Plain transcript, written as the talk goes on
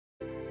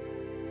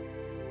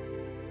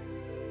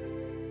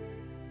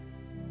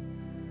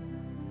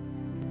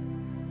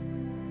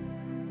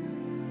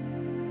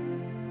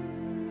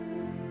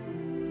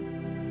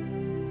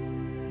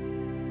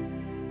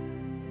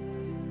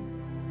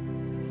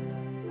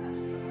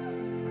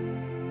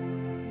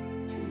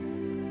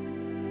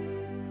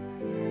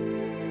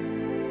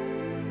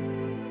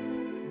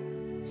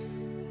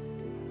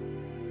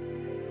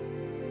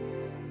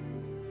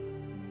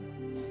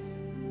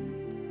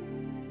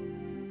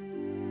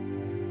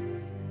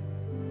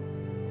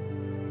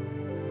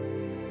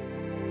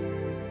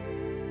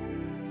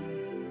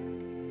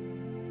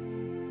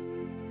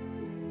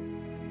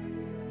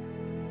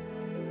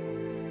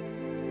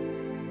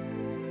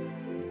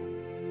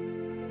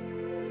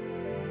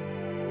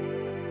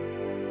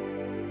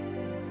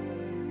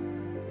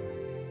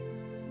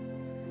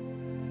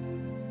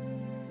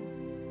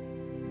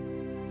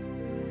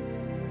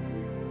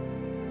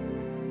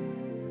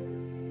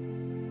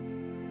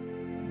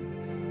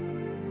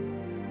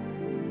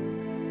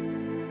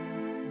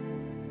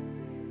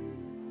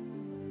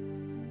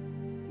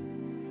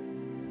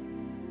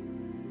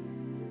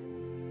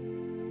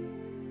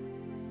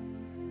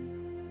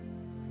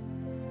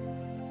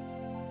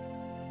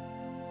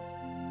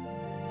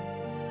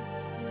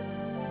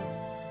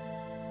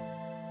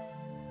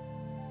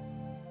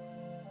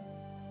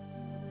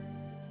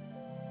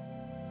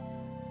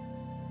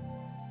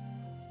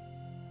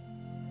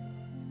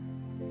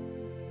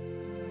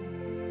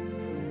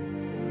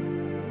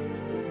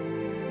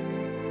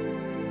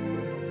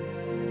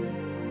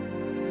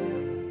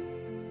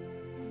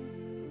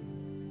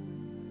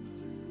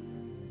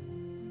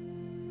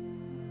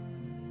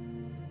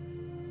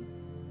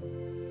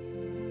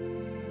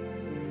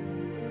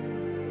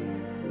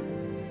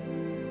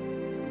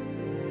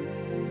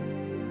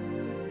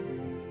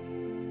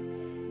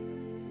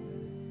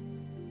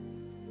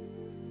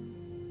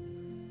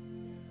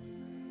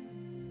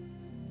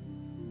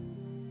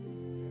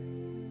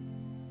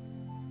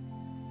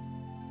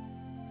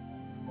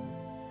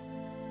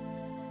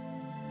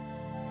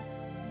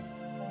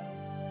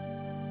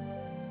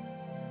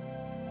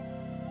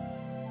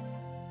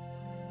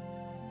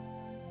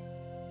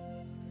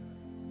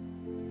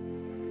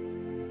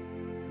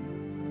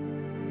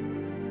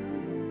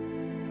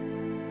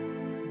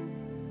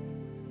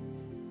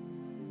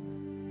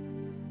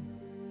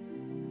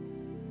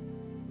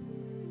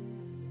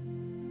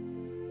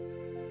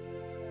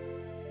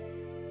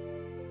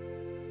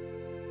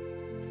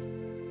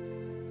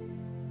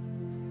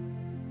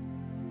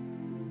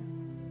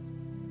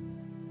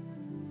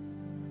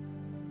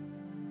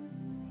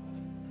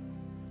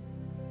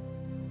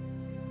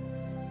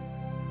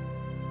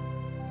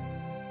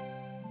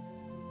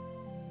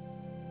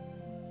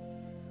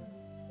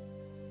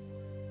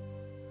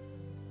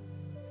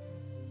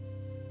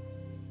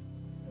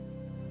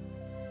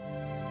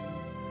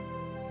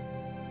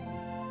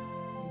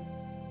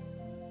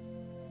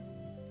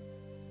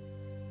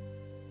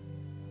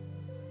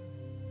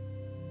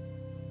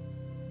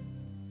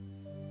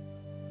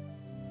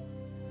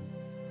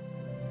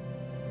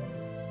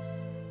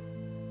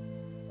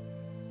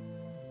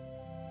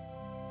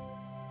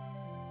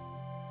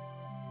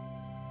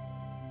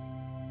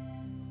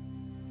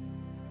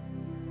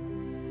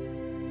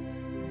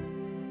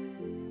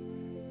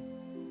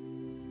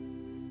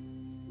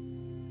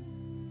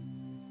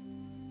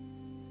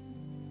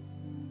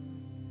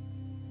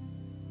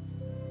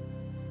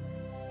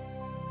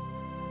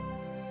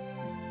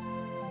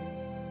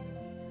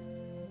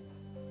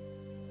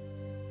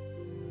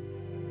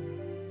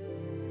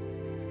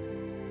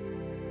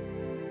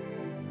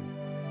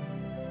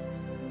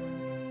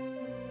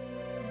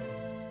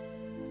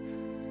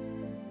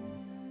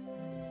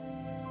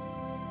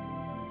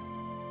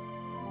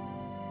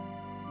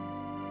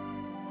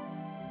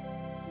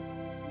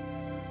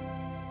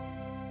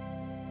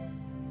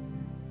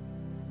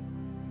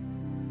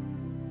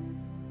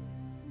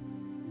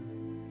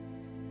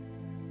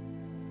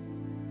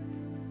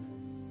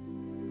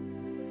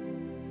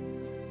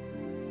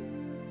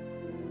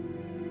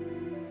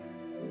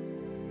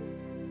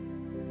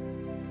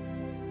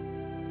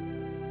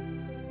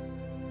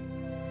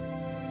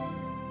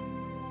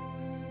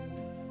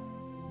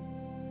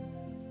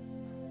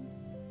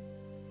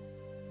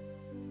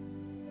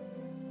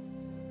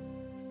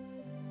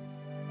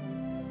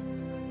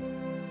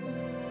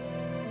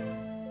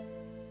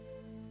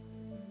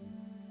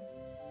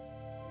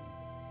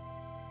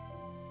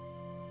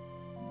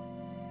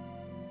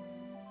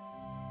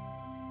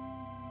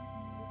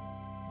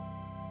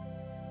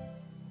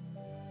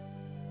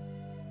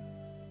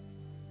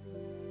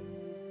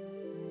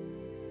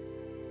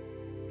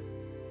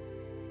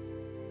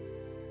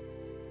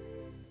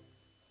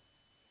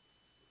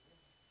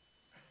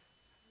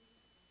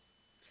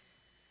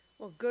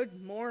Well,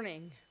 good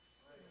morning.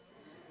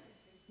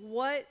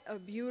 What a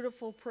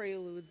beautiful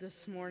prelude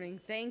this morning.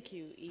 Thank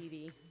you,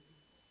 Edie.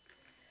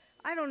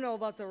 I don't know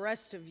about the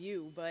rest of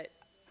you, but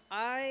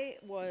I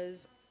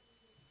was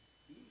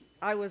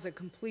a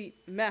complete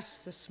mess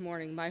this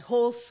morning. My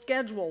whole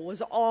schedule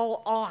was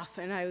all off,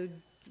 and I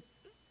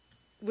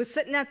was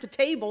sitting at the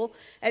table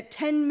at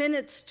 10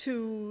 minutes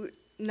to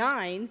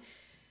 9,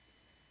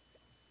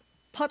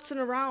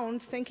 putzing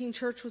around thinking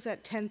church was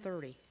at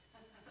 10:30.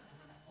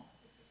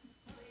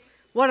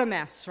 What a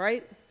mess,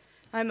 right?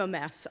 I'm a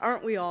mess.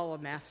 Aren't we all a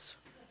mess?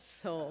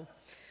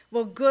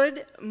 Well,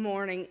 good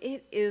morning.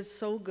 It is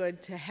so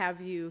good to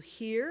have you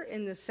here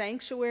in the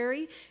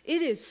sanctuary.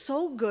 It is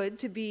so good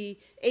to be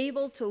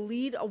able to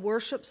lead a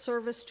worship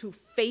service to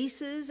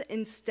faces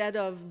instead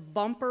of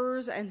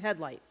bumpers and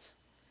headlights.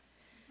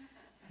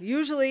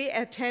 Usually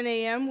at 10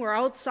 a.m. we're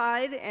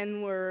outside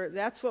and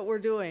that's what we're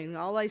doing.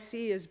 All I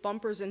see is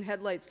bumpers and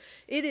headlights.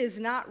 It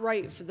is not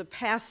right for the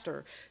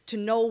pastor to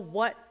know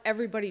what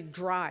everybody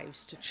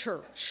drives to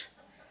church.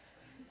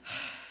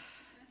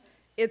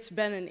 It's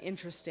been an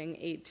interesting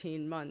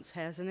 18 months,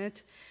 hasn't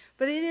it?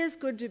 But it is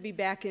good to be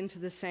back into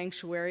the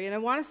sanctuary, and I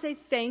want to say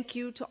thank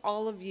you to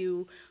all of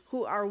you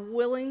who are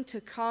willing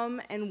to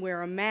come and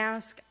wear a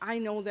mask. I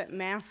know that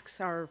masks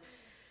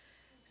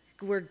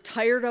we're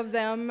tired of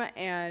them,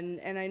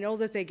 and I know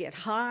that they get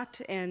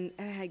hot, and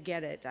I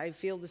get it. I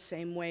feel the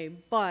same way,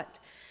 but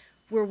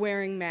we're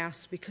wearing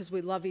masks because we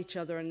love each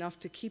other enough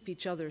to keep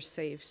each other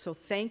safe. So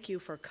thank you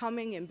for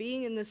coming and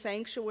being in the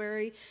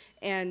sanctuary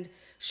and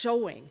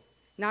showing,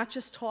 not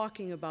just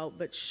talking about,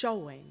 but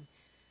showing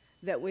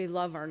that we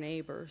love our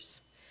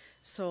neighbors.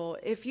 So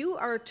if you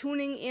are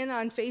tuning in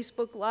on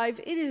Facebook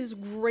Live, it is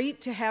great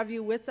to have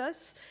you with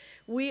us.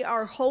 We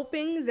are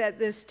hoping that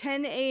this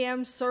 10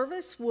 a.m.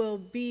 service will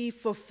be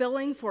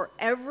fulfilling for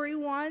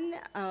everyone.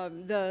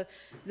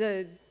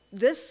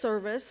 This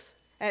service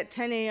at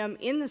 10 a.m.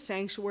 in the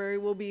sanctuary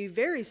will be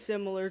very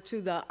similar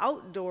to the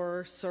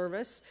outdoor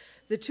service.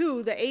 The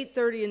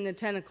 8:30 and the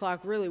 10 o'clock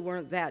really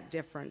weren't that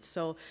different.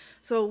 So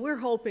we're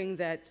hoping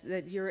that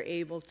you're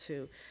able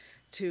to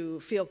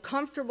feel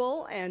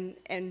comfortable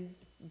and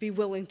be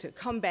willing to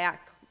come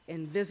back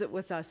and visit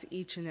with us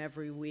each and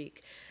every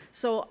week.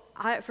 So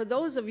for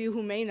those of you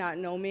who may not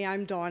know me,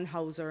 I'm Dawn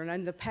Hauser, and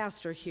I'm the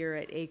pastor here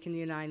at Aitkin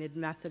United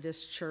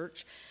Methodist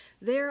Church.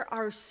 There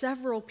are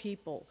several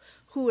people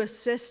who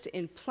assist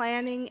in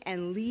planning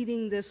and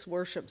leading this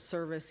worship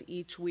service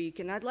each week,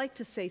 and I'd like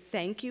to say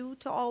thank you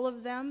to all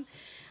of them.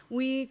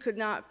 We could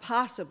not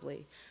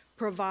possibly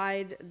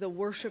provide the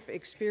worship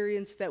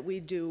experience that we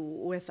do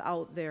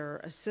without their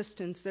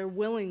assistance, their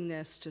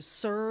willingness to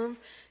serve,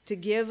 to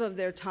give of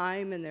their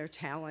time and their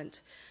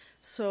talent.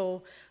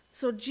 So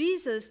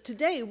Jesus,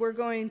 today we're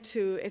going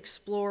to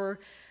explore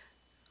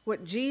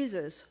what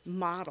Jesus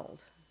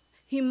modeled.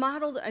 He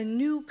modeled a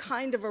new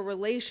kind of a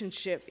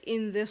relationship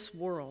in this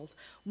world,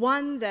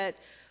 one that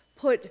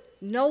put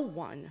no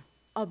one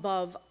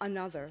above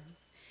another.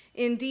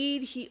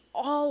 Indeed, he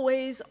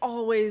always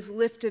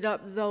lifted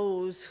up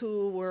those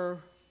who were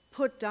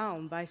put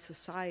down by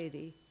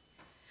society.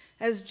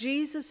 As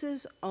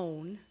Jesus's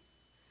own,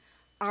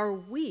 are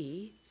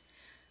we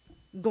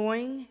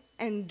going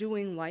and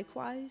doing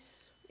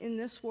likewise in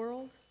this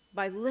world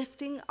by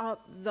lifting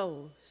up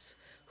those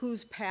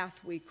whose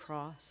path we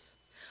cross?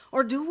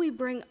 Or do we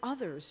bring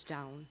others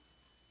down?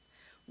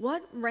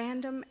 What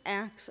random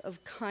acts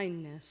of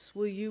kindness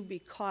will you be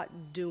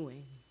caught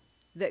doing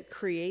that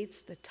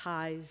creates the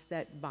ties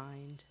that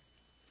bind?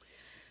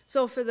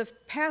 So for the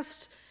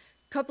past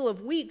couple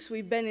of weeks,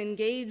 we've been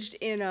engaged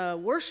in a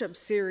worship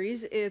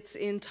series. It's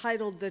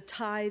entitled The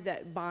Tie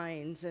That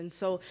Binds. And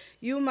so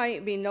you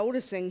might be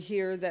noticing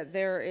here that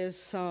there is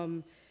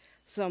some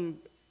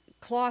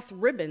cloth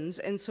ribbons,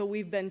 and so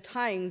we've been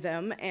tying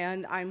them,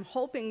 and I'm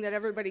hoping that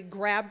everybody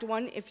grabbed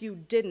one. If you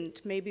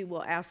didn't, maybe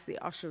we'll ask the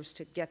ushers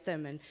to get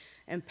them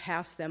and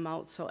pass them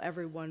out so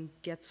everyone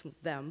gets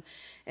them.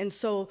 And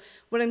so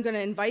what I'm going to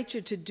invite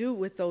you to do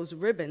with those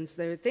ribbons,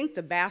 I think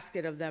the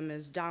basket of them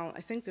is down.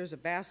 I think there's a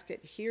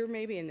basket here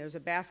maybe, and there's a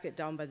basket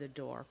down by the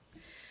door.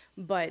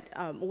 But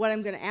what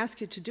I'm going to ask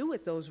you to do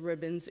with those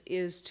ribbons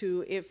is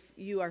to, if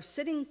you are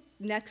sitting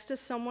next to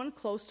someone,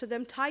 close to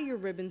them, tie your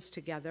ribbons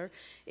together.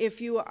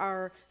 If you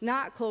are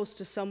not close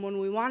to someone,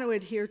 we want to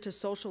adhere to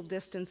social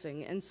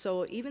distancing. And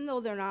so even though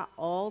they're not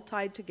all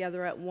tied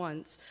together at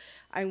once,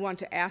 I want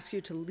to ask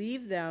you to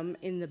leave them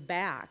in the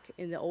back,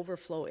 in the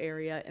overflow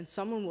area, and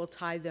someone will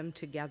tie them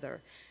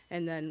together.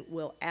 And then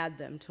we'll add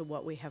them to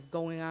what we have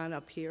going on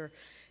up here.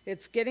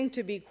 It's getting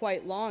to be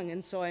quite long,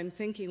 and so I'm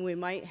thinking we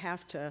might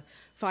have to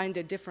find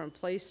a different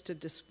place to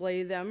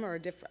display them, or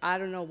I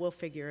don't know, we'll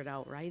figure it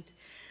out, right?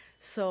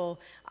 So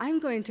I'm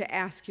going to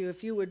ask you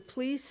if you would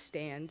please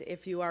stand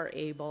if you are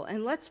able,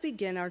 and let's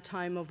begin our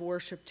time of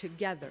worship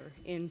together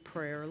in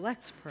prayer.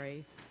 Let's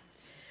pray.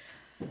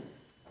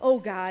 Oh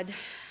God,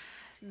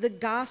 the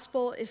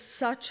gospel is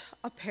such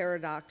a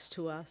paradox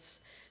to us.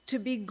 To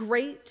be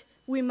great,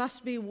 we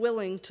must be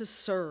willing to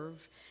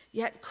serve.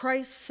 Yet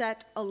Christ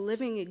set a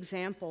living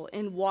example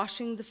in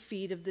washing the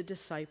feet of the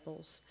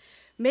disciples.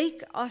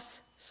 Make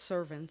us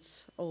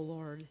servants, O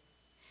Lord.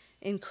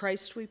 In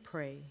Christ we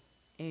pray.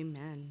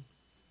 Amen.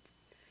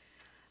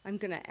 I'm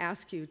going to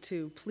ask you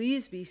to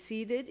please be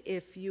seated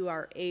if you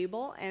are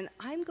able, and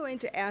I'm going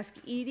to ask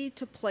Edie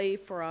to play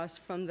for us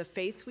from The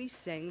Faith We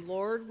Sing,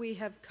 Lord, we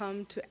have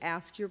come to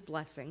ask your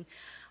blessing.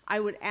 I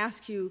would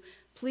ask you,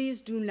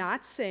 please do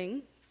not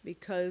sing,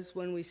 because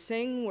when we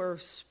sing, we're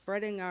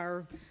spreading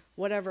our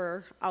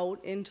whatever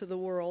out into the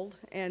world,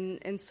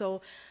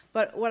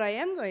 but what I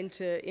am going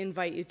to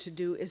invite you to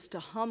do is to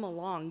hum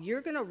along.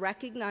 You're going to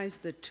recognize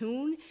the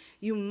tune.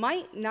 You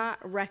might not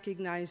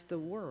recognize the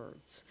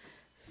words.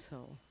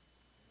 So.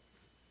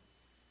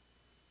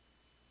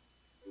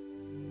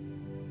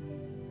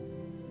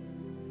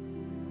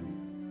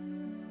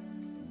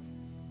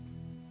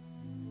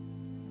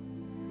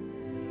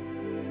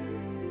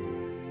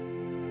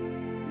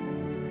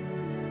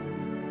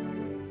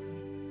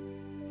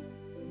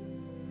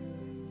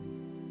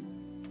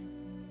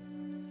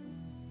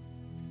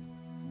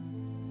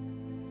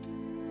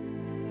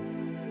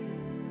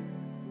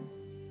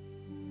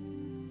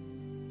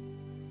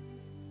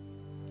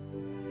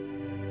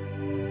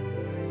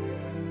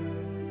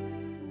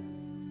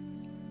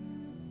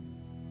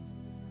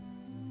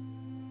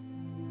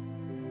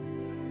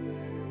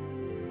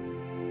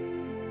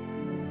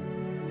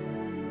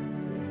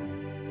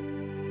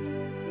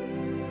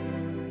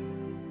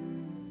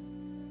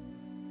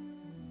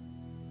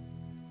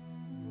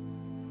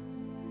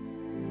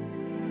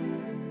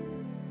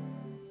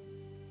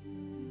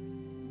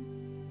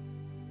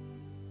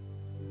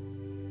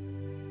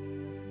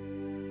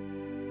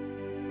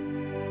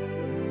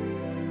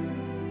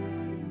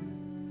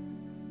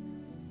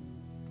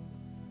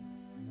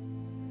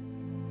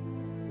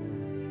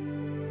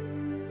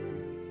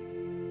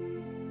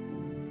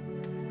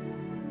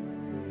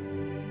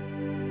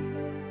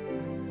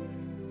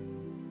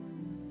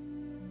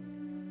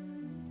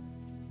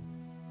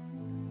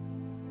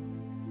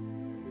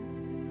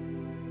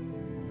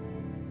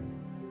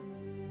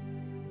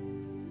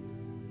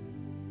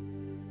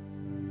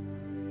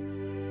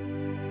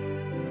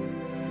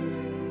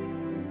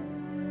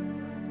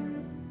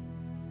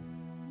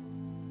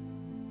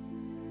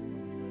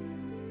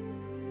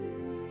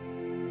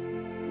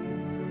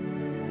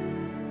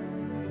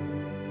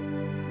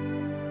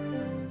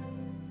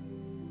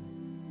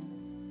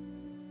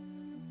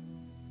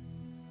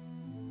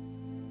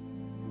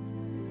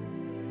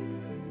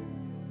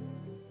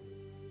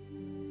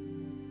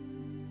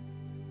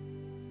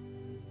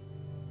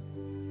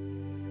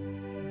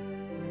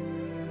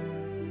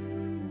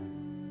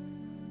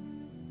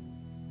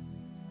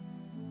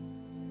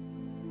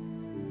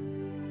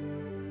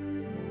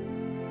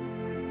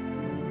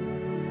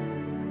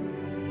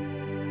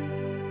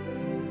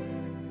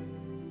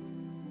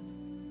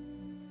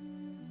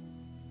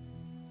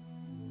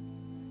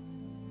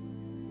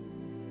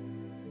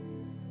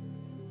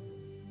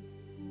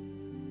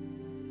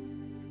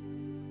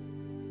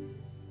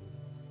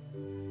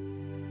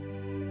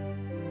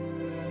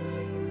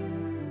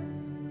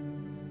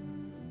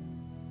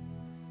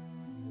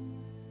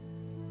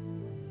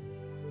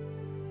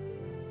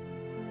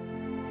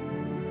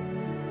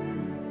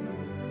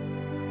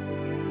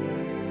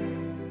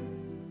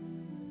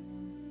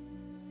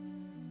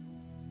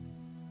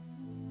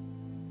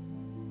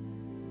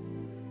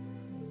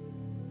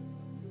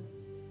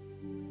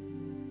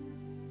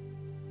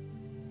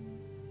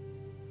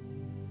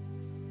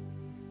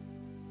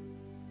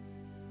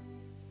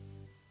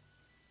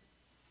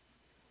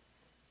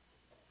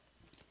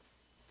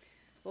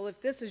 Well,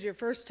 if this is your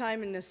first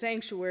time in the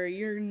sanctuary,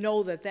 you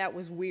know that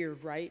was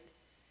weird, right?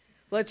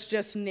 Let's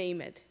just name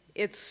it.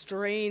 It's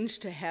strange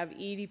to have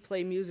Edie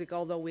play music,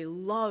 although we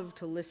love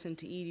to listen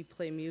to Edie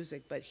play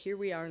music, but here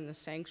we are in the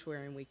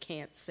sanctuary and we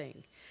can't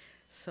sing.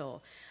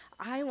 So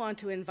I want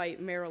to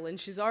invite Marilyn.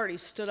 She's already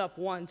stood up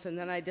once, and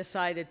then I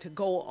decided to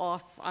go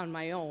off on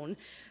my own.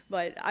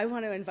 But I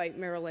want to invite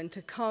Marilyn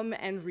to come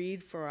and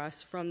read for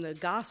us from the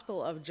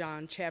Gospel of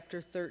John,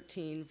 chapter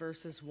 13,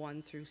 verses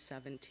 1 through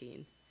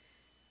 17.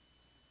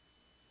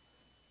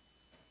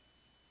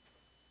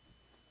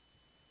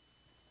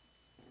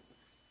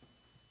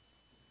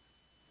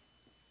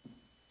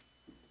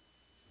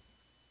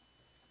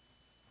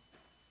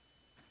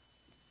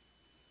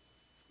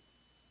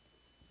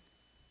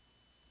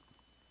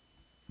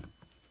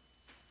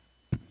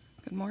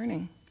 Good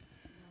morning.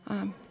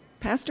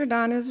 Pastor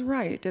Don is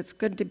right. It's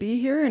good to be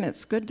here, and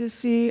it's good to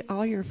see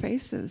all your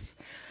faces.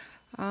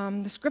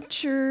 The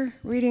scripture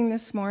reading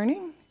this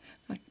morning,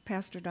 like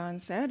Pastor Don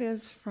said,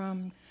 is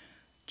from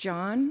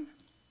John.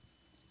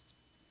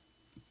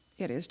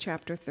 It is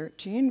chapter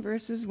 13,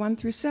 verses 1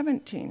 through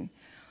 17.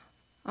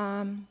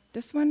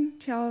 This one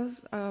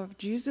tells of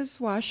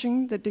Jesus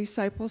washing the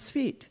disciples'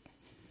 feet.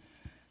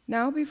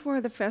 Now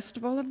before the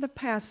festival of the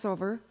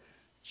Passover,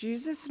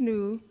 Jesus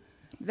knew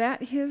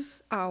that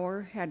his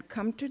hour had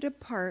come to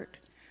depart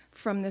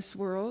from this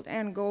world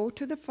and go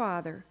to the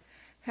Father,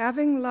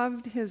 having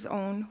loved his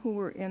own who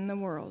were in the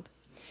world.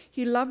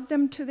 He loved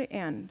them to the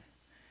end.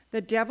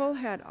 The devil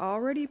had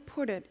already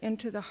put it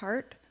into the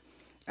heart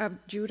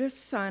of Judas'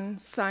 son,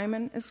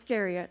 Simon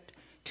Iscariot,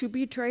 to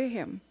betray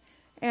him.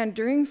 And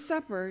during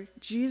supper,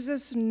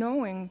 Jesus,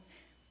 knowing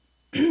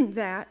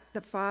that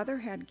the Father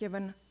had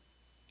given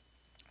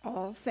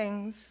all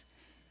things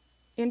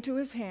into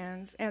his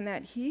hands, and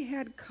that he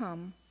had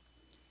come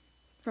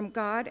from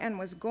God and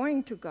was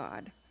going to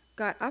God,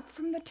 got up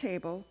from the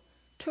table,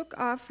 took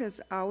off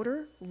his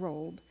outer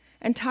robe,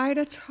 and tied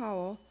a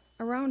towel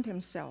around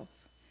himself.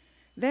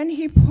 Then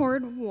he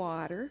poured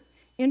water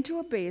into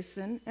a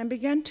basin and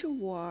began to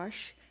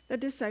wash the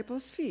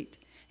disciples' feet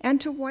and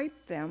to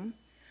wipe them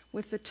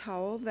with the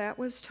towel that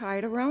was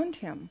tied around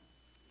him.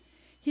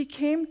 He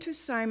came to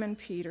Simon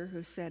Peter,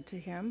 who said to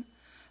him,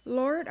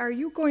 "Lord, are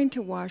you going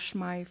to wash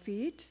my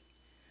feet?"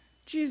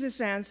 Jesus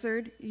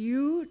answered,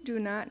 "You do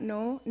not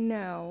know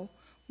now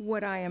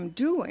what I am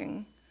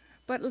doing,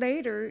 but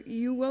later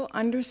you will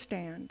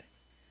understand."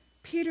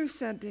 Peter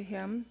said to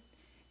him,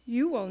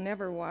 "You will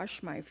never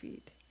wash my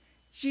feet."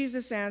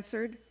 Jesus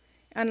answered,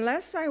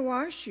 "Unless I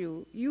wash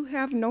you, you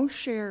have no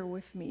share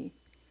with me."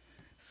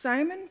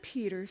 Simon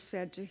Peter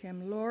said to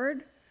him,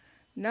 "Lord,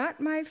 not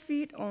my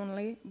feet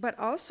only, but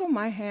also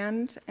my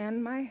hands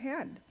and my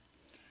head."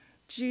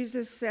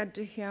 Jesus said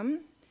to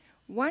him,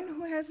 "One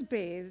who has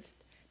bathed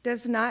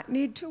does not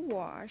need to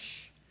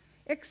wash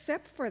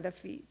except for the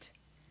feet,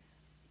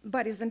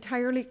 but is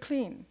entirely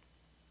clean.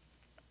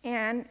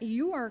 And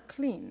you are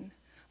clean,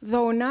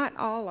 though not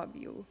all of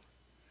you."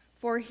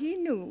 For he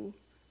knew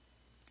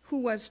who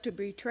was to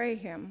betray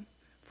him.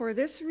 For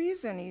this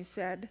reason, he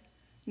said,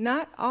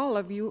 "Not all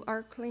of you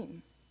are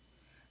clean."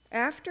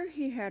 After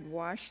he had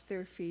washed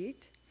their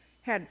feet,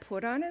 had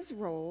put on his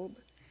robe,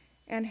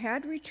 and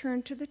had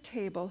returned to the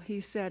table, he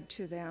said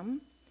to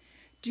them,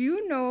 "Do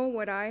you know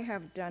what I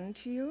have done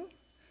to you?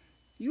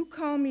 You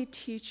call me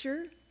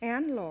teacher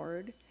and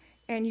Lord,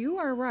 and you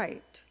are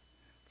right,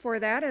 for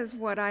that is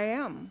what I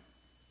am.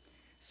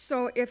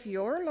 So if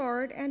your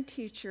Lord and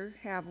teacher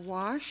have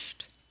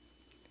washed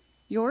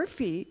your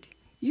feet,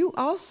 you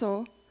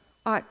also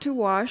ought to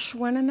wash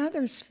one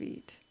another's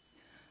feet.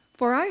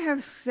 For I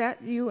have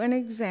set you an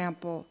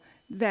example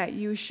that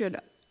you should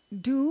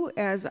do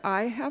as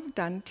I have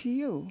done to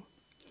you.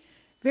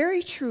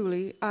 Very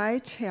truly, I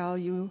tell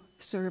you,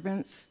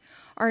 servants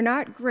are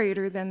not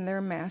greater than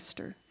their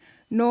master,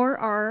 nor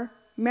are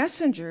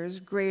messengers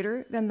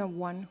greater than the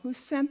one who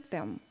sent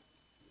them.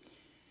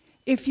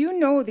 If you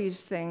know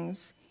these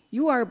things,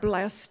 you are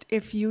blessed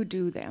if you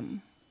do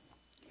them."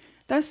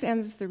 Thus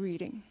ends the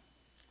reading.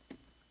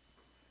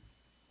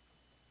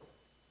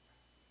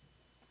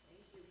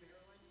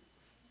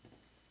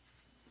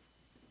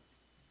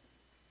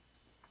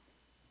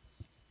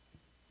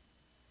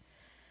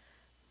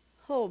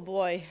 Oh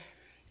boy.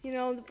 You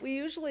know, we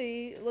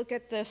usually look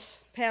at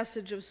this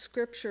passage of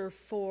Scripture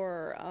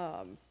for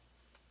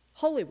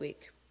Holy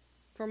Week,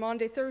 for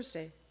Maundy,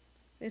 Thursday.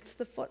 It's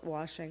the foot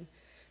washing.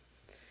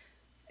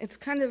 It's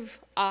kind of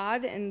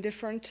odd and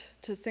different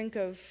to think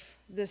of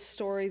this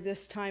story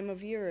this time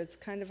of year. It's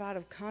kind of out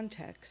of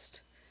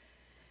context.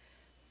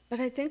 But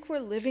I think we're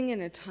living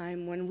in a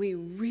time when we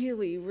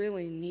really,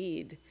 really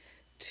need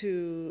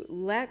to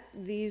let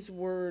these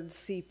words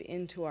seep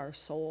into our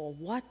soul.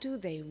 What do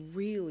they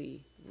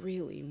really,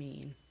 really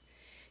mean?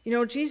 You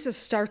know, Jesus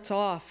starts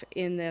off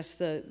in this,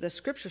 the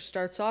scripture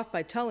starts off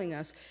by telling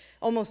us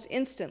almost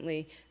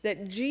instantly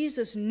that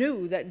Jesus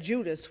knew that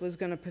Judas was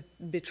going to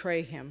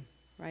betray him,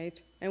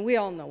 right? And we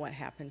all know what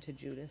happened to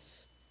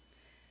Judas.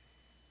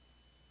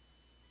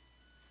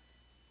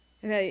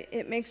 And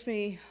it makes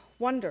me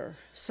wonder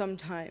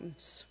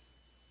sometimes,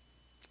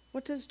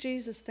 what does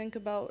Jesus think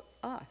about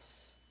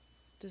us?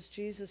 Does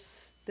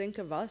Jesus think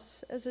of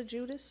us as a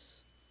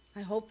Judas?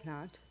 I hope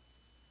not.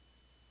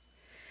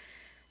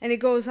 And he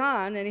goes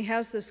on and he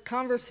has this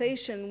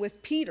conversation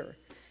with Peter.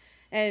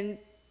 And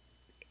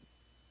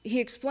he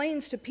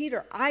explains to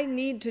Peter, "I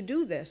need to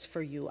do this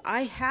for you.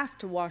 I have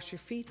to wash your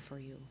feet for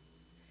you."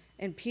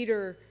 And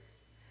Peter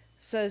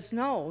says,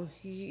 "No,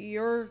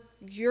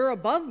 you're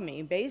above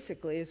me,"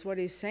 basically is what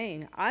he's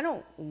saying. "I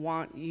don't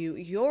want you.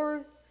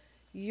 You're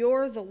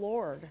the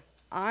Lord.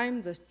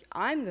 I'm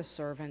the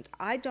servant.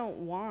 I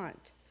don't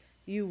want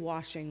you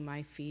washing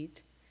my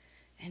feet."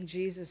 And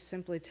Jesus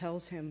simply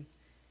tells him,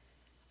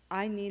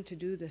 "I need to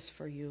do this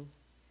for you."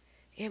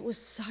 It was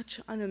such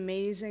an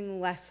amazing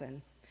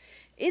lesson.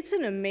 It's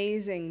an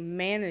amazing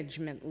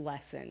management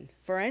lesson.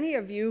 For any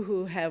of you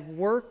who have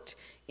worked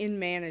in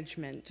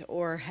management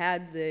or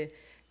had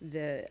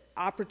the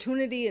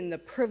opportunity and the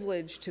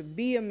privilege to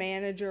be a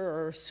manager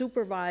or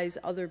supervise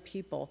other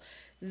people,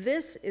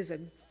 this is a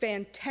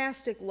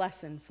fantastic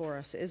lesson for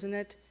us, isn't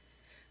it?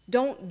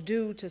 Don't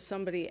do to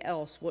somebody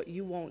else what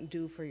you won't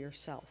do for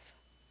yourself,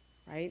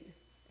 right?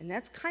 And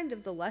that's kind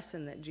of the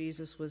lesson that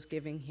Jesus was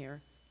giving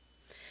here.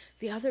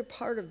 The other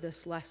part of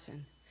this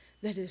lesson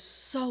that is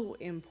so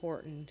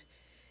important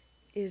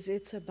is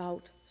it's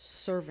about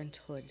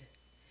servanthood.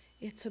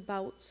 It's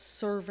about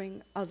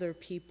serving other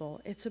people.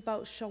 It's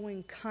about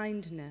showing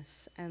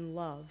kindness and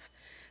love.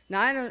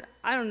 Now,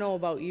 I don't know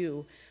about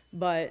you,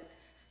 but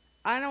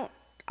I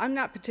I'm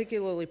not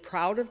particularly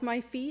proud of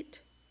my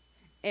feet,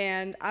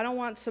 and I don't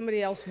want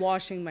somebody else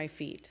washing my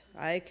feet.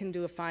 I can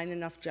do a fine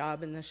enough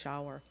job in the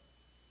shower.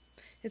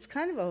 It's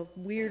kind of a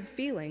weird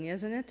feeling,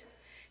 isn't it?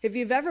 If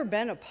you've ever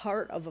been a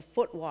part of a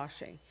foot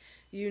washing,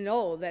 you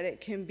know that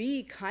it can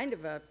be kind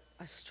of a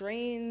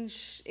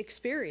strange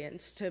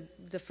experience to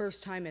the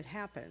first time it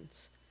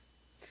happens.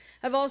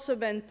 I've also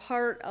been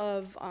part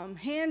of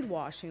hand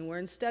washing, where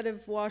instead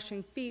of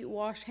washing feet,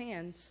 wash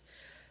hands.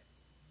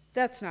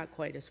 That's not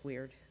quite as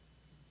weird.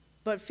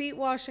 But feet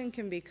washing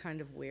can be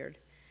kind of weird.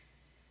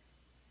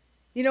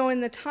 You know,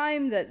 in the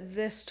time that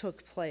this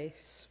took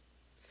place,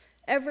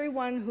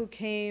 everyone who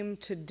came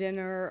to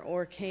dinner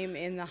or came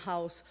in the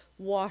house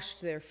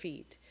washed their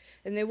feet.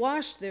 And they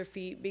washed their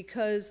feet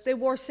because they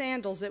wore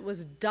sandals. It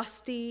was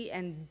dusty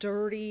and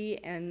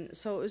dirty, and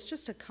so it was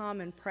just a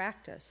common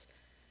practice.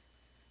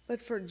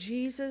 But for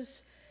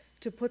Jesus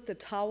to put the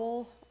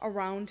towel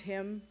around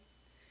him,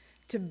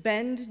 to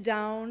bend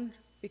down,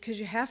 because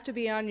you have to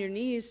be on your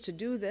knees to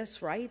do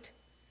this, right?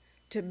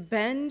 To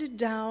bend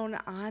down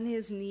on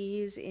his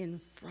knees in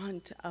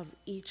front of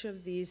each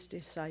of these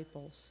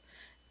disciples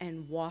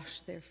and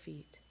wash their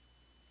feet.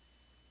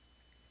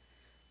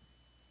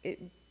 It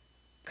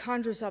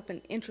conjures up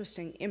an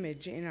interesting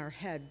image in our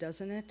head,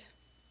 doesn't it?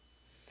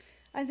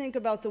 I think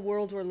about the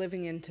world we're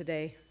living in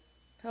today.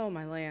 Oh,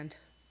 my land.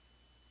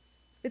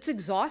 It's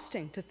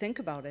exhausting to think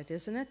about it,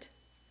 isn't it?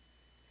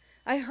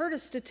 I heard a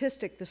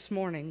statistic this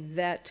morning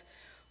that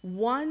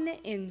 1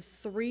 in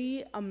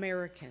 3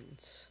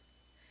 Americans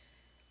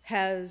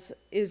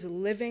is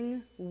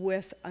living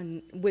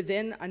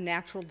within a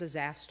natural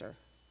disaster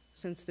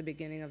since the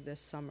beginning of this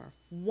summer.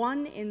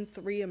 1 in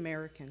 3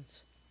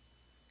 Americans.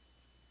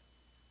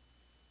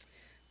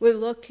 We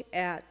look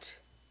at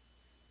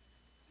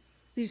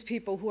these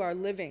people who are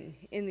living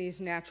in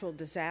these natural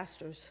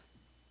disasters.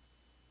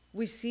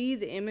 We see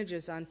the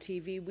images on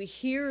TV. We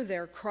hear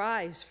their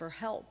cries for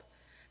help.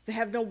 They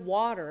have no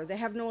water. They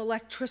have no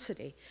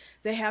electricity.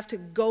 They have to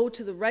go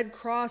to the Red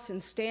Cross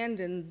and stand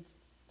in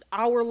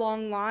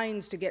hour-long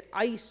lines to get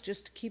ice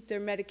just to keep their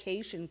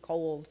medication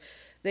cold.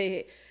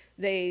 They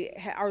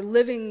are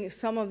living,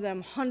 some of them,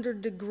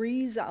 100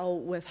 degrees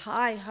out with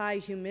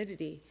high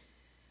humidity.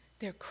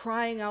 They're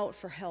crying out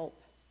for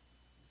help.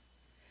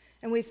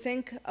 And we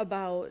think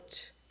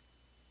about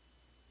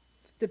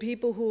the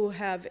people who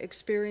have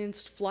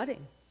experienced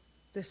flooding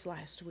this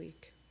last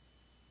week.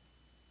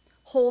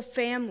 Whole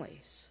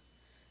families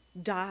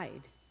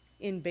died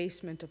in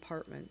basement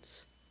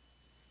apartments.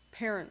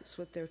 Parents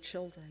with their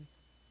children.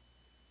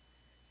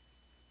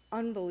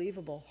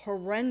 Unbelievable,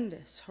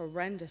 horrendous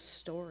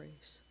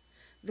stories.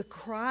 The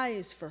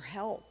cries for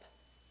help.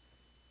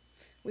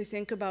 We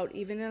think about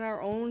even in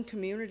our own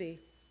community,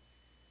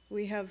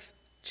 we have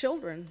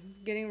children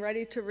getting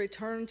ready to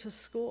return to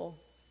school.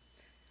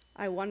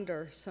 I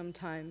wonder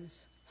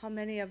sometimes how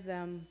many of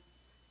them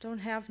don't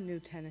have new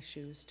tennis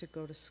shoes to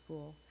go to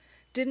school,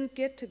 didn't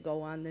get to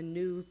go on the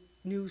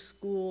new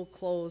school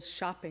clothes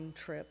shopping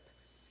trip,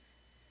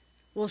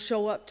 will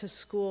show up to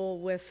school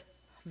with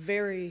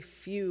very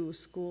few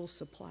school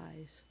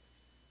supplies.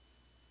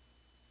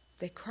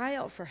 They cry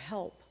out for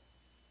help,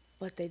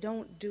 but they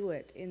don't do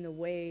it in the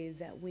way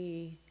that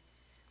we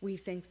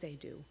think they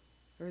do.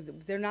 Or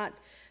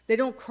they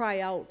don't cry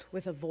out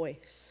with a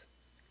voice,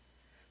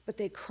 but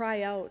they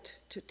cry out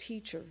to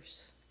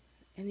teachers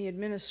and the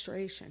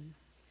administration.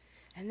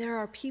 And there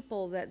are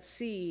people that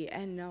see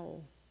and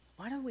know,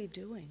 what are we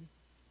doing?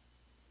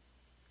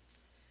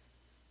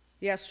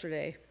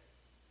 Yesterday,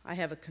 I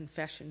have a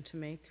confession to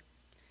make.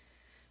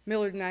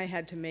 Millard and I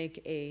had to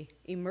make an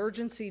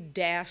emergency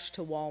dash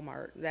to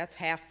Walmart. That's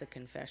half the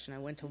confession. I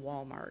went to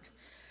Walmart.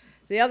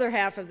 The other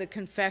half of the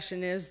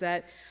confession is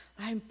that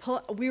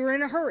we were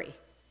in a hurry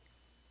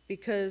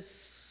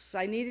because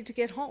I needed to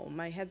get home.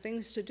 I had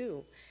things to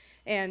do.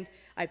 And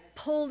I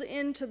pulled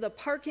into the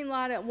parking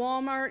lot at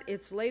Walmart.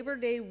 It's Labor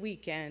Day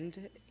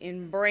weekend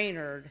in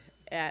Brainerd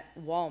at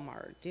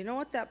Walmart. Do you know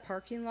what that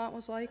parking lot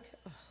was like?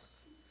 Ugh,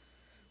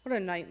 what a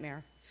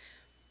nightmare.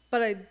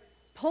 But I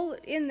pull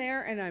in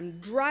there and I'm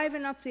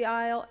driving up the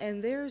aisle,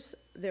 and there's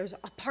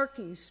a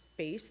parking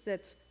space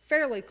that's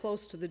fairly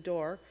close to the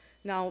door.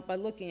 Now, by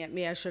looking at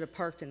me, I should have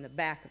parked in the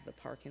back of the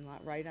parking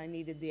lot, right? I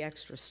needed the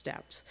extra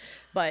steps.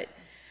 But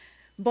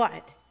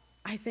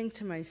I think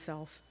to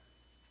myself,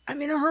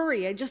 I'm in a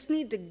hurry. I just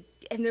need to,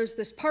 and there's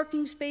this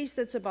parking space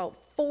that's about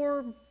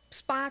 4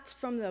 spots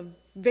from the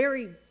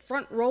very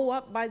front row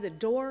up by the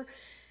door,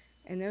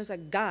 and there's a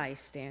guy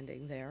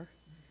standing there.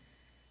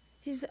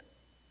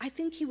 I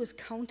think he was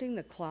counting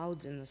the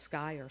clouds in the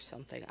sky or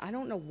something. I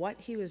don't know what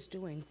he was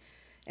doing.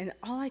 And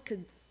I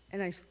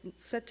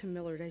said to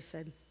Millard, I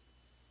said,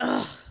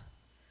 ugh,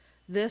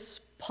 this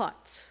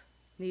putz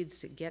needs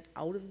to get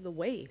out of the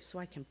way so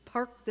I can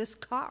park this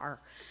car.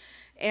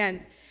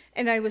 And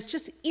I was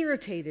just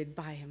irritated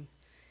by him.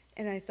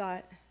 And I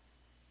thought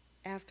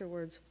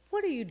afterwards,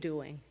 what are you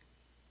doing?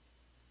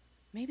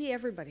 Maybe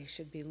everybody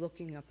should be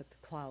looking up at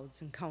the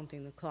clouds and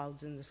counting the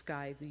clouds in the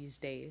sky these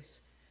days.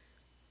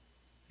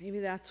 Maybe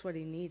that's what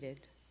he needed.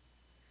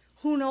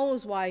 Who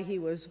knows why he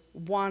was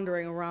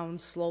wandering around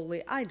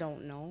slowly? I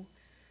don't know.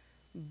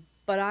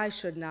 But I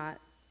should not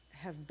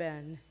have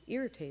been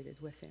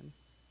irritated with him.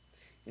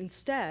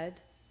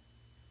 Instead,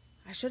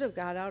 I should have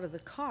got out of the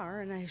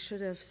car and I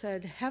should have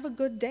said, "Have a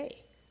good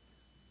day."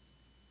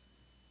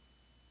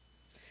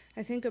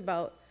 I think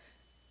about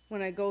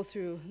when I go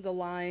through the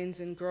lines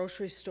in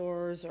grocery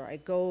stores or I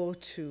go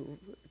to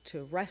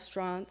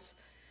restaurants,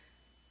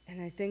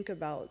 and I think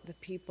about the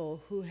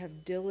people who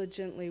have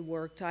diligently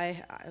worked.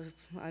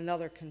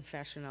 Another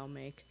confession I'll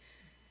make.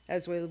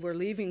 As we were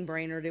leaving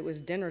Brainerd, it was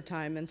dinner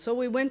time, and so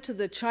we went to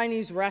the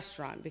Chinese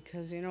restaurant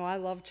because, I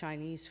love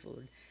Chinese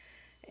food.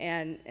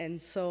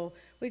 And so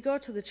we go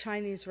to the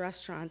Chinese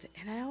restaurant,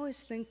 and I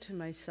always think to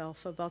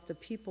myself about the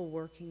people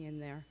working in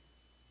there.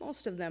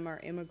 Most of them are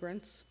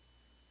immigrants.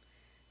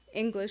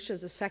 English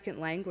is a second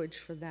language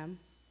for them.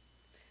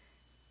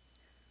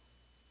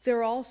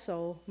 They're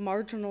also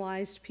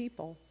marginalized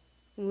people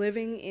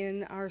living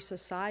in our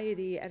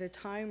society at a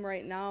time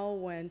right now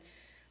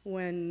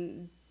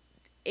when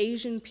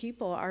Asian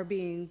people are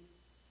being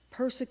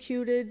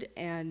persecuted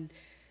and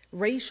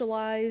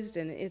racialized,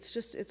 and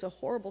it's a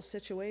horrible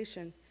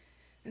situation.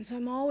 And so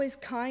I'm always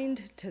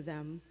kind to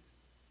them.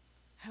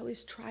 I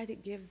always try to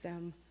give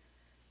them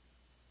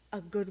a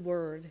good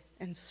word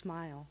and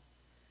smile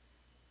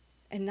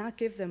and not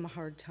give them a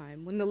hard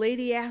time. When the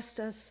lady asked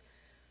us,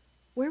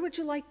 "Where would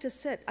you like to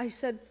sit?" I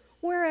said,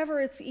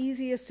 "Wherever it's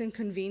easiest and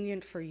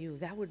convenient for you,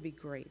 that would be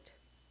great."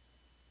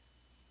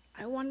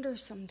 I wonder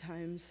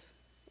sometimes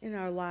in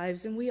our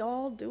lives, and we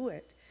all do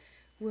it,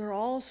 we're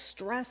all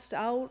stressed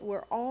out,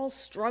 we're all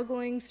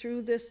struggling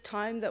through this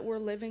time that we're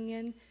living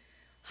in.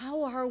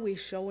 How are we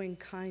showing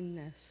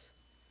kindness?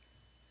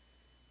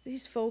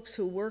 These folks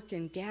who work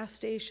in gas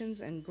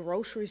stations and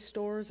grocery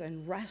stores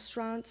and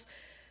restaurants,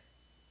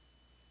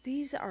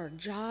 these are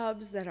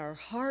jobs that are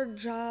hard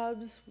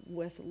jobs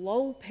with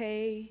low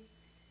pay,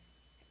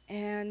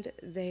 and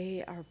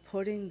they are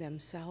putting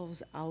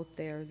themselves out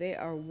there. They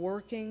are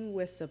working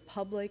with the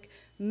public,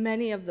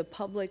 many of the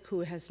public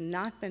who has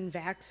not been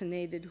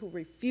vaccinated, who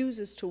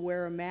refuses to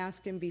wear a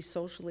mask and be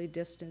socially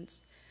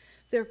distanced.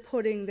 They're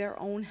putting their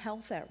own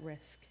health at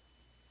risk.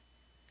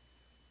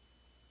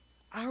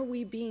 Are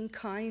we being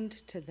kind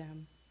to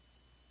them?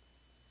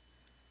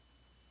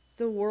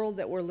 The world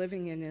that we're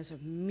living in is a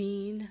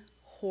mean,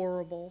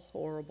 horrible,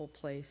 horrible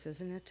place,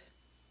 isn't it?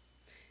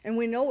 And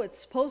we know it's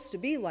supposed to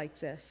be like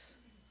this.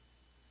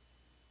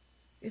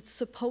 It's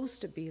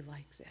supposed to be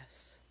like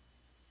this.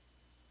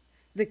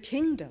 The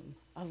kingdom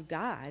of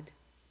God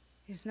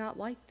is not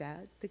like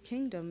that. The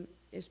kingdom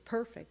is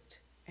perfect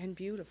and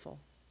beautiful.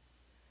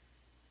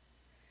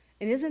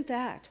 And isn't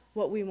that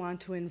what we want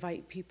to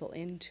invite people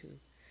into?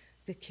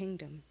 The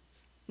kingdom.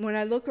 When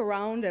I look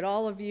around at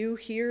all of you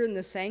here in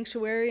the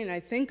sanctuary and I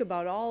think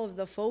about all of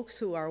the folks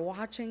who are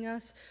watching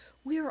us,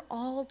 we are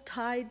all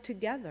tied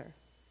together.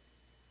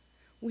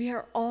 We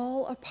are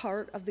all a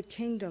part of the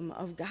kingdom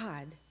of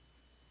God.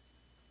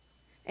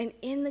 And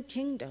in the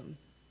kingdom,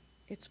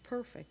 it's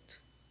perfect.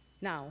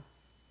 Now,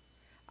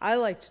 I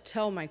like to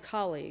tell my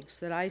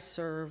colleagues that I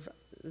serve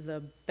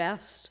the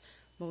best,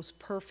 most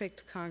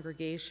perfect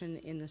congregation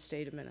in the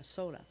state of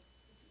Minnesota.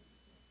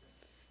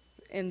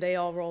 And they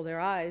all roll their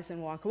eyes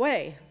and walk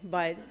away.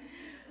 But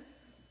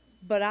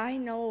I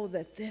know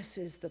that this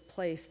is the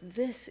place,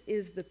 this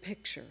is the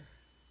picture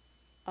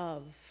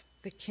of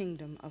the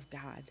kingdom of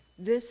God.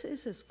 This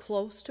is as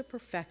close to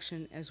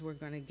perfection as we're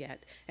going to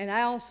get. And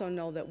I also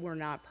know that we're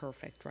not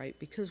perfect, right?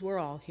 Because we're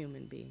all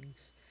human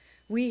beings.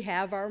 We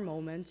have our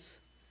moments,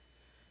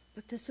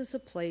 but this is a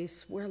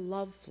place where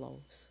love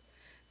flows.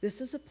 This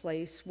is a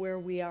place where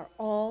we are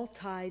all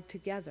tied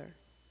together.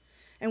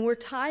 And we're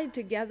tied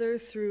together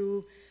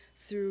through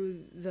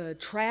the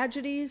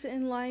tragedies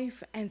in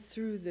life and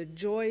through the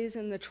joys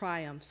and the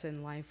triumphs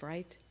in life,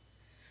 right?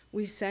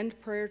 We send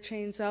prayer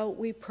chains out.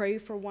 We pray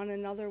for one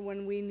another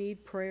when we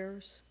need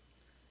prayers.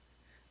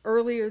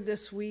 Earlier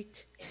this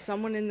week,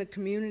 someone in the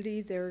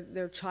community,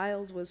 their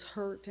child was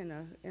hurt in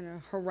a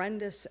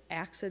horrendous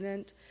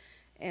accident,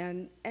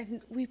 and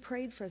we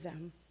prayed for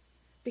them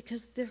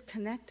because they're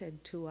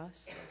connected to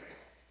us.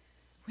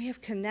 We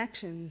have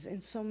connections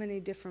in so many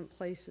different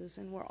places,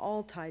 and we're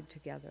all tied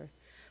together.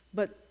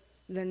 But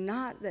the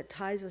knot that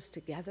ties us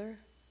together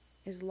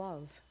is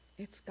love.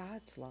 It's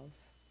God's love.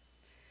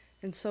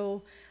 And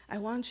so I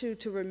want you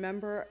to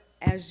remember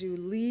as you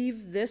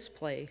leave this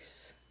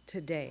place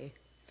today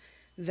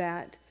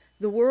that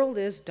the world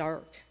is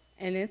dark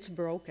and it's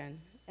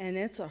broken and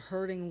it's a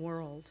hurting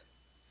world.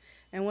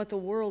 And what the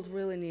world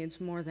really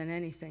needs more than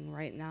anything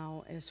right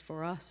now is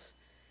for us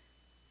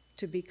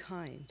to be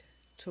kind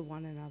to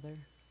one another,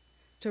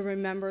 to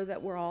remember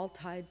that we're all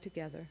tied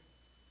together,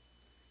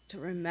 to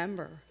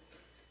remember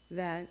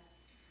that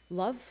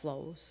love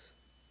flows.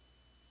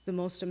 The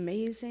most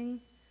amazing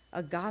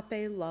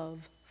agape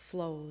love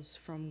flows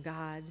from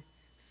God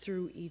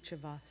through each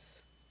of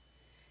us.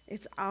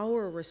 It's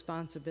our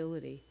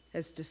responsibility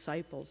as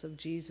disciples of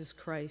Jesus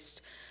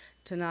Christ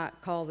to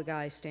not call the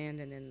guy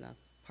standing in the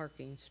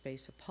parking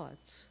space a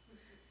putz,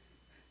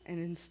 and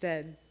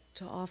instead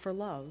to offer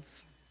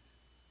love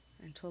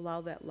and to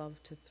allow that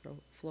love to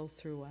flow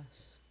through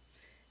us.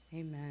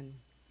 Amen.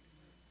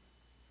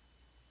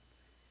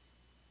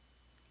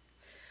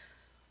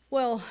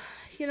 Well,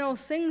 you know,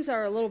 things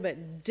are a little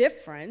bit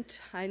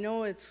different. I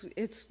know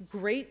it's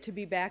great to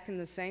be back in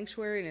the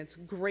sanctuary and it's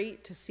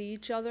great to see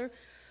each other,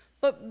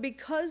 but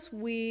because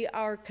we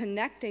are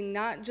connecting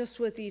not just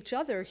with each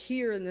other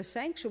here in the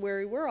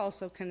sanctuary, we're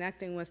also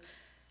connecting with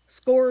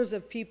scores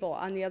of people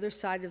on the other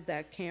side of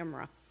that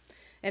camera.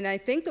 And I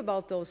think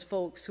about those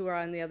folks who are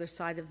on the other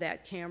side of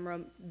that camera.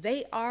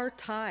 They are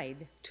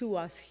tied to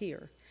us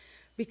here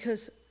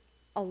because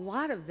a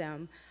lot of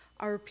them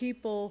are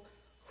people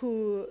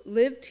who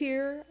lived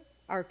here,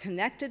 are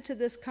connected to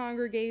this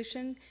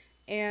congregation,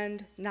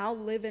 and now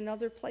live in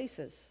other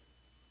places.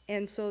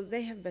 And so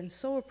they have been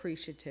so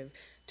appreciative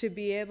to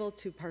be able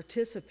to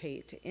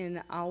participate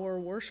in our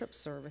worship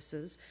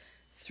services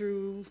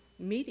through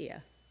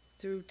media,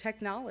 through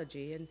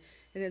technology, and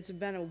it's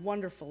been a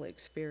wonderful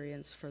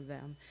experience for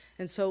them.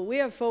 And so we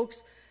have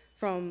folks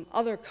from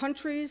other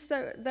countries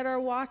that are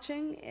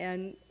watching,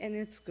 and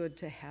it's good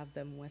to have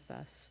them with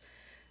us.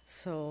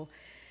 So,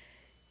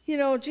 you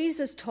know,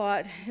 Jesus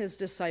taught his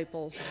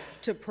disciples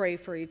to pray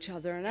for each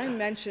other, and I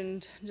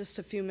mentioned just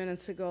a few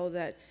minutes ago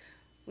that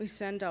we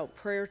send out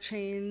prayer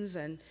chains,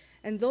 and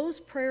those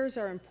prayers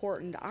are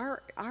important.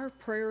 Our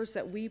prayers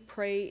that we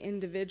pray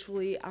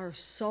individually are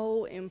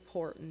so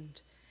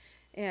important,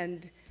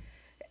 and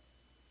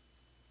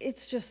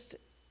it's just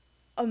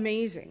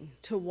amazing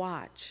to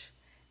watch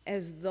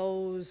as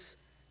those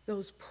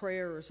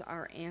prayers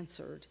are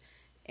answered.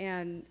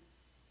 And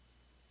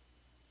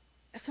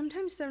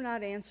sometimes they're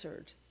not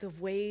answered the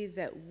way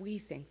that we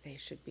think they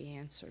should be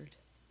answered.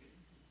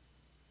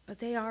 But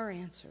they are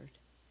answered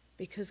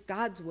because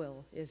God's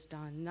will is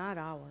done, not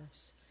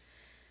ours.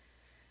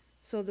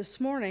 So this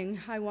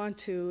morning, I want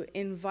to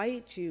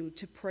invite you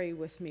to pray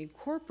with me.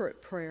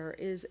 Corporate prayer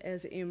is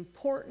as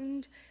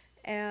important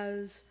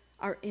as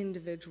our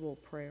individual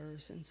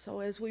prayers. And so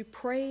as we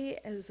pray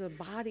as a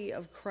body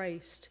of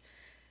Christ,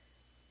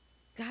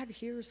 God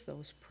hears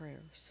those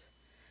prayers.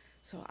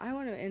 So I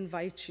want to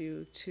invite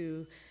you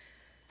to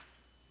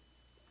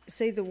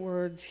say the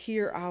words,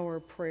 "Hear our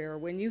prayer."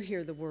 When you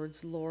hear the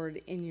words,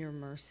 "Lord, in your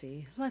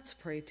mercy," let's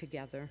pray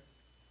together.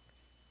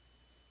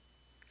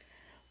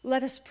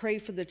 Let us pray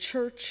for the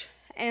church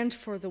and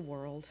for the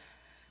world.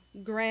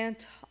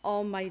 Grant,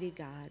 Almighty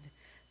God,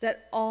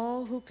 that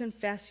all who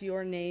confess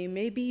your name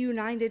may be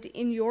united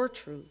in your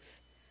truth,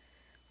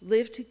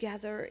 live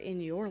together in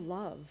your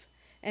love,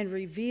 and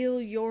reveal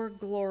your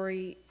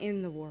glory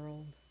in the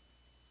world.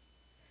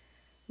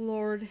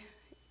 Lord,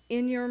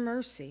 in your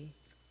mercy,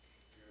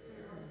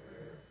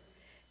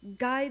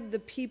 guide the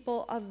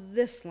people of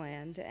this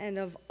land and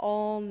of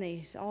all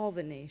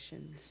the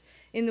nations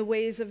in the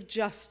ways of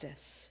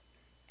justice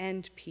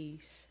and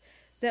peace,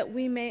 that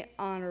we may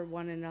honor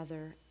one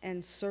another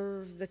and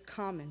serve the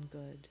common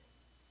good.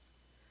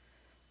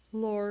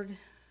 Lord,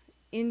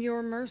 in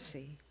your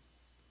mercy,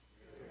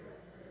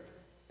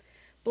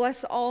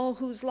 bless all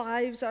whose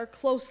lives are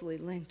closely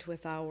linked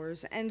with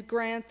ours, and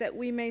grant that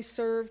we may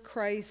serve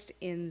Christ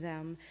in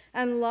them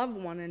and love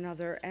one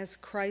another as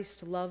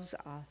Christ loves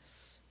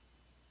us.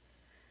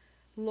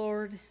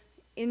 Lord,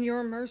 in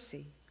your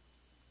mercy,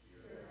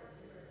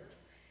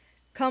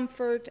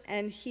 comfort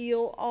and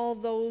heal all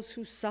those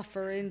who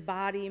suffer in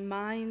body,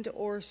 mind,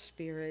 or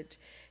spirit.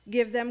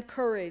 Give them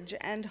courage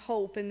and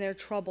hope in their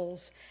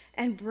troubles,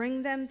 and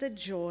bring them the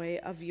joy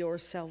of your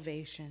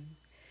salvation.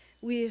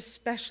 We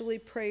especially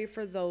pray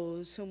for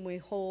those whom we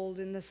hold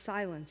in the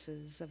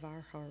silences of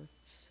our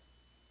hearts.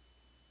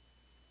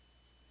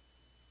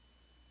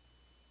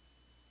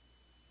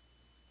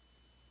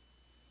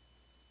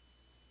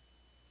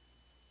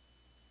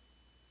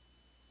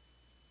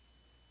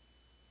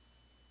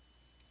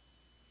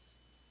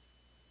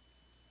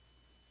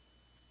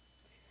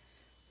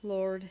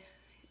 Lord,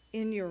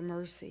 in your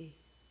mercy,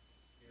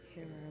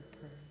 hear our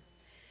prayer.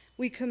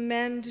 We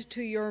commend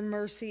to your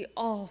mercy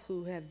all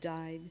who have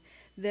died,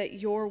 that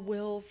your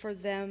will for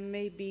them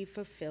may be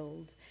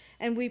fulfilled.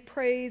 And we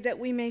pray that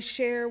we may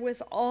share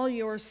with all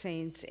your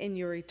saints in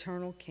your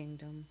eternal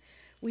kingdom.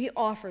 We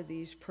offer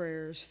these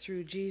prayers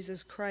through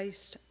Jesus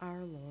Christ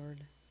our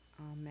Lord.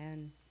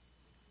 Amen.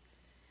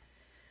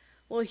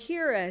 Well,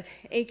 here at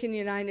Aitkin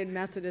United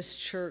Methodist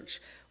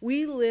Church,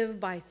 we live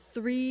by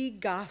 3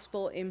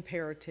 gospel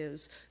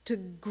imperatives: to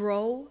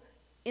grow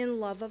in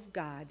love of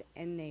God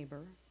and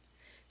neighbor,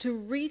 to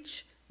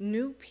reach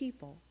new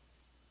people,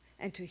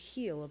 and to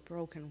heal a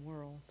broken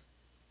world.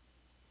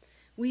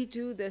 We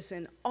do this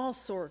in all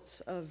sorts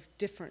of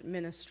different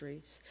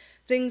ministries,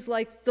 things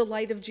like the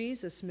Light of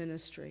Jesus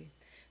ministry,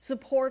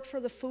 support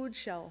for the food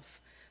shelf,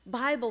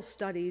 Bible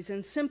studies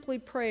and Simply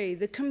Pray,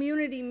 the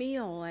community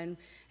meal, and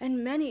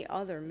many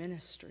other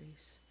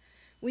ministries.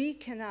 We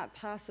cannot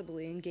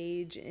possibly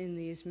engage in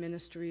these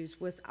ministries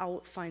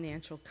without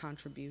financial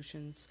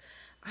contributions.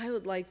 I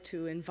would like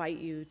to invite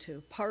you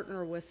to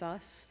partner with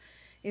us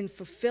in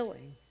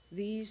fulfilling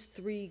these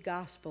 3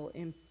 gospel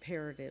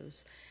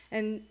imperatives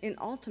and in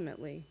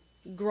ultimately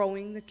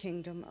growing the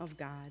kingdom of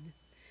God.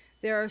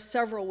 There are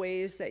several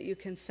ways that you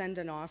can send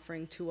an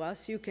offering to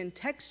us. You can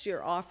text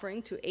your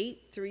offering to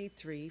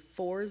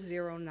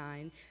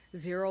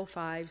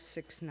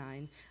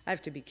 833-409-0569. I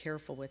have to be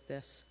careful with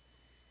this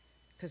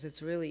because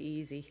it's really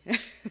easy.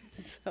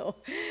 So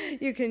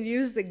you can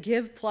use the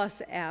Give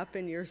Plus app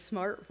in your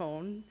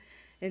smartphone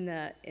in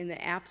the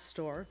App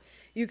Store.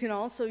 You can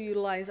also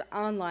utilize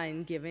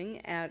online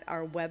giving at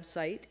our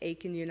website,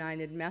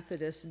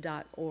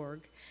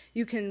 aikinunitedmethodist.org.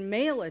 You can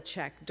mail a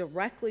check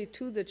directly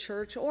to the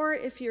church, or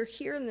if you're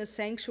here in the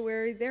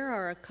sanctuary, there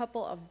are a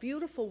couple of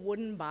beautiful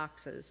wooden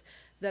boxes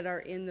that are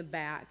in the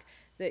back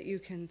that you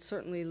can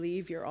certainly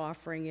leave your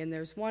offering in.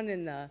 There's one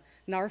in the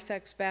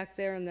narthex back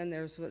there, and then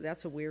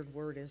that's a weird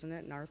word, isn't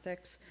it,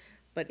 narthex?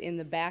 But in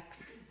the back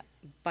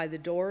by the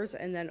doors,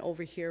 and then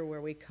over here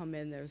where we come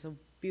in, there's a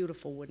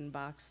beautiful wooden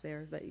box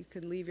there that you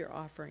can leave your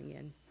offering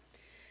in.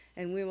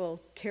 And we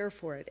will care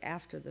for it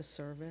after the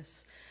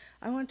service.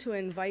 I want to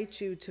invite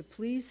you to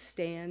please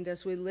stand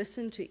as we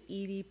listen to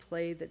Edie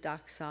play the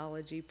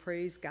doxology,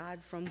 Praise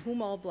God, from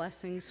whom all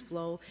blessings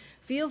flow.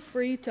 Feel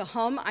free to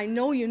hum. I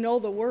know you know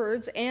the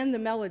words and the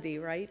melody,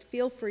 right?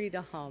 Feel free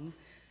to hum.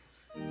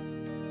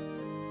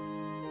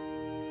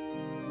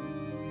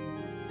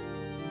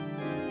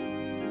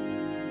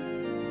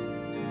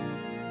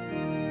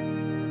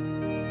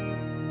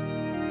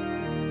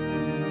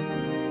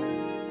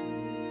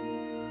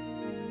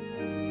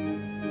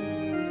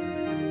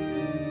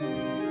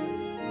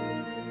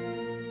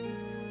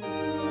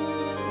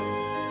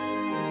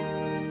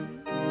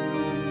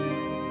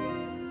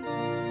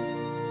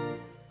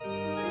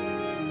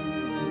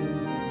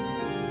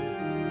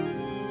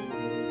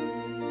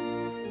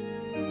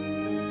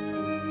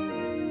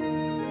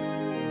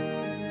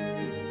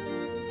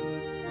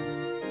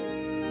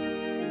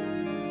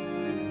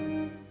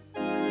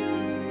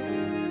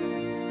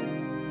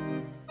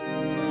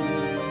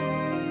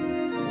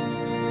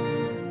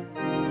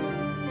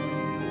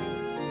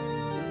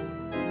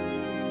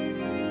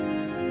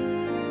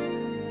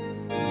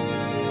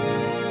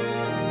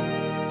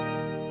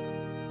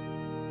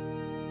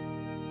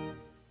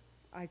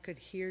 I could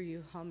hear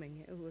you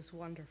humming. It was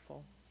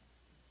wonderful.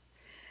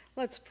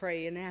 Let's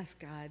pray and ask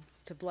God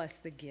to bless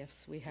the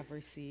gifts we have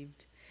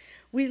received.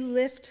 We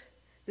lift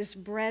this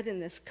bread and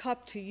this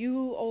cup to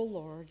you, O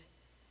Lord,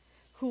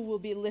 who will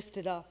be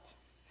lifted up.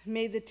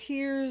 May the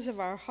tears of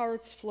our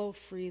hearts flow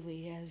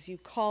freely as you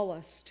call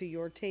us to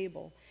your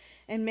table,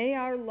 and may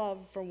our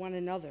love for one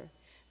another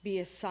be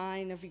a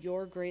sign of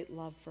your great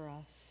love for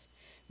us.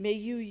 May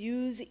you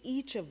use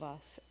each of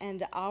us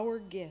and our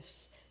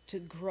gifts to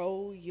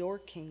grow your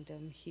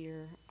kingdom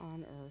here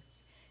on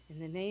earth. In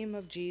the name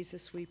of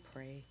Jesus we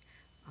pray.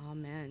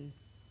 Amen.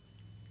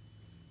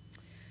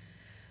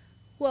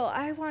 Well,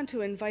 I want to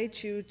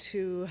invite you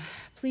to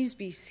please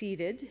be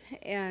seated,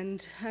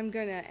 and I'm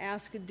going to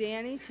ask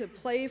Danny to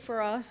play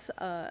for us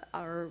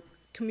our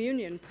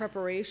communion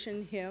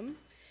preparation hymn.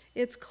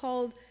 It's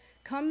called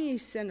Come Ye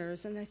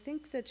Sinners, and I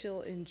think that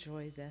you'll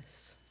enjoy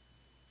this.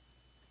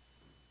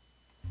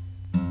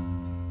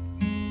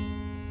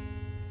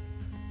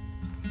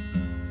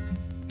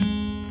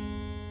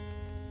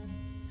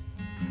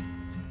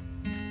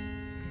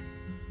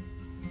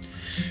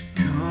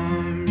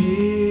 Come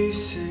ye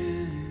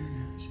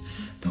sinners,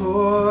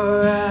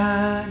 poor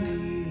and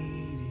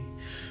needy,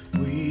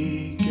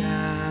 weak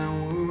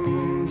and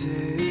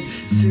wounded,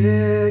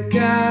 sick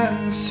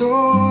and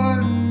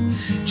sore.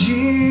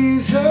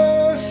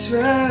 Jesus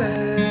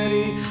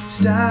ready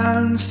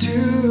stands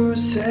to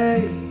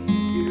save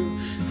you,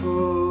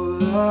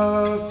 full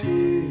of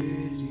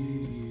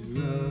pity,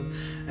 love,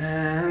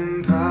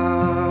 and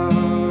power.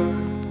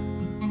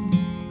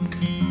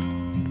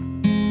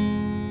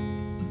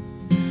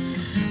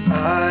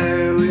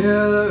 I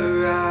will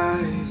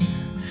arise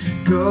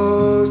and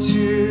go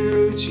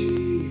to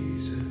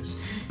Jesus.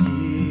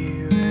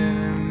 He will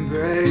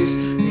embrace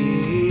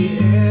me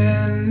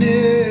in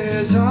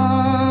his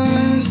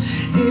arms,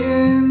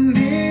 in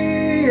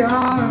the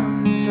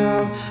arms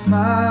of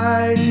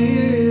my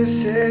dear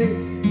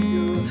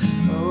Savior.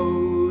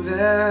 Oh,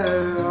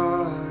 there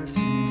are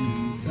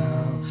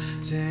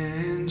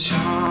 10,000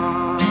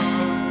 charms.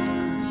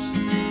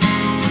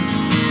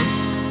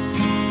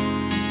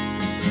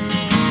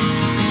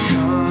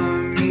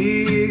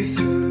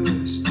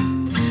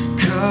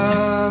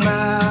 Come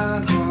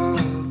and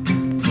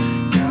welcome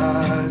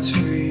God's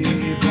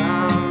free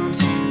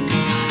bounty,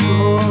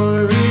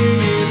 glorified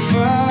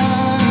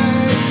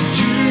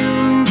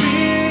true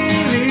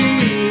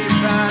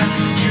belief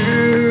and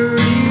true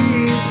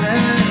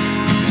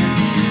repentance,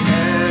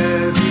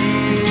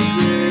 every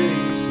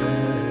grace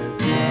that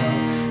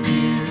brought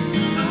you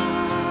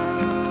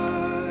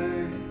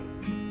nigh.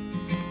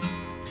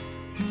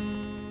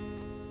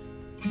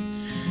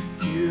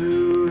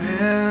 You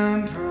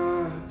and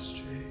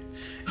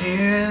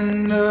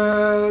in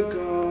the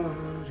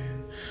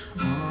garden,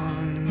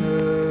 on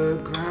the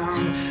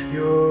ground,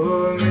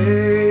 your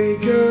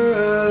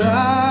Maker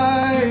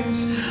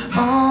lies.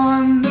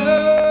 On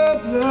the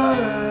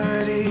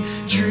bloody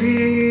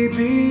tree,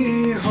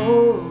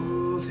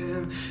 behold him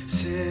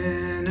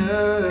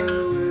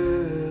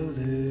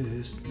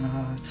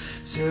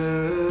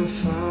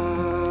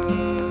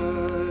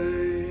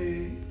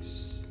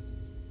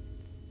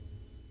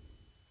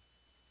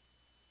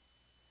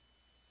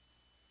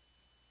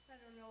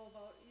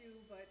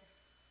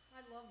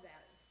love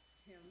that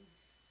hymn.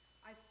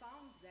 I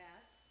found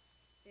that.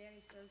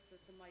 Danny says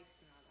that the mic's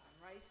not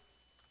on, right?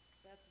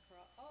 Is that the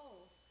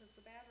oh, because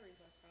the batteries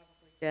are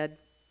probably dead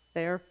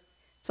there.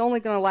 It's only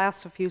going to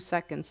last a few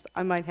seconds.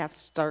 I might have to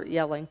start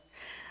yelling.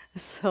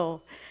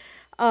 So,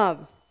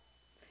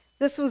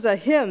 this was a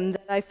hymn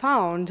that I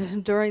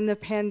found during the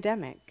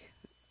pandemic.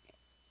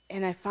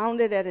 And I found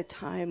it at a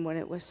time when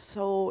it was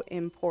so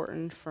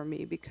important for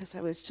me because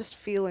I was just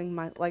feeling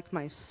like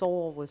my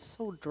soul was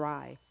so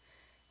dry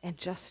and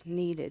just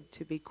needed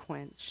to be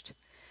quenched.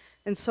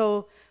 And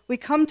so we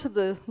come to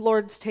the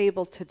Lord's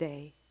table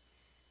today,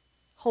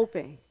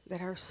 hoping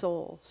that our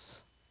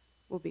souls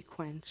will be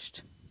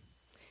quenched.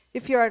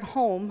 If you're at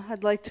home,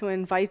 I'd like to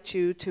invite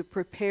you to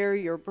prepare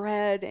your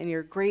bread and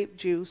your grape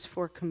juice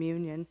for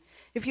communion.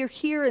 If you're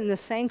here in the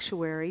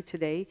sanctuary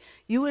today,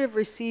 you would have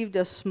received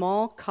a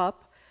small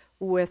cup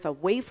with a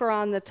wafer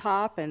on the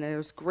top and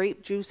there's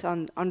grape juice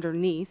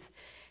underneath.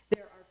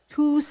 There are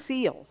 2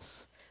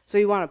 seals. So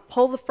you want to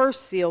pull the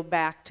first seal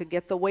back to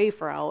get the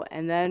wafer out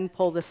and then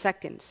pull the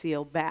second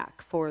seal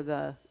back for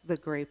the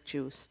grape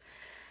juice.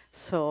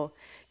 So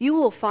you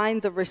will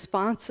find the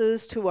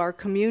responses to our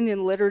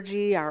communion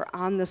liturgy are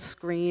on the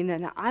screen,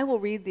 and I will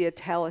read the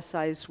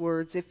italicized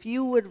words if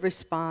you would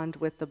respond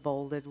with the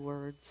bolded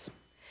words.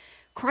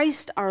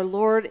 Christ our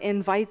Lord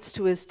invites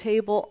to his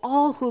table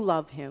all who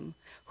love him,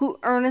 who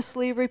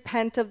earnestly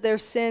repent of their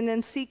sin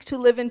and seek to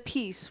live in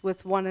peace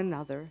with one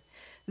another.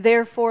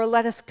 Therefore,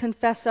 let us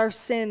confess our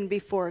sin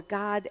before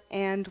God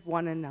and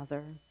one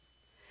another.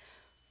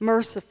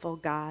 Merciful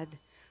God,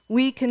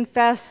 we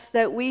confess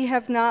that we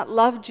have not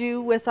loved you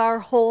with our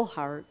whole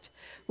heart.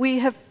 We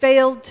have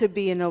failed to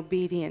be an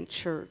obedient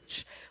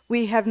church.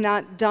 We have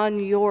not done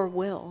your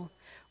will.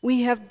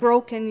 We have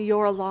broken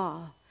your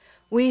law.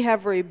 We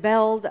have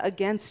rebelled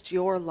against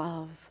your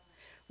love.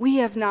 We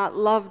have not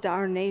loved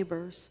our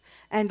neighbors,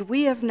 and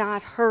we have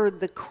not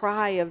heard the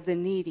cry of the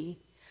needy.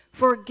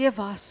 Forgive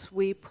us,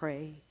 we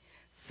pray.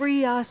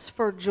 Free us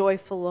for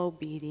joyful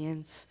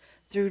obedience.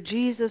 Through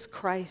Jesus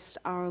Christ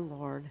our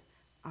Lord.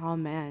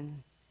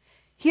 Amen.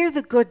 Hear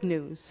the good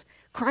news.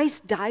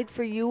 Christ died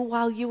for you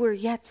while you were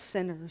yet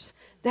sinners.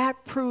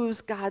 That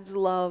proves God's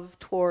love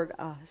toward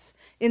us.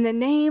 In the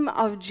name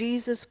of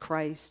Jesus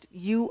Christ,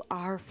 you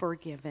are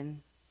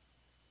forgiven.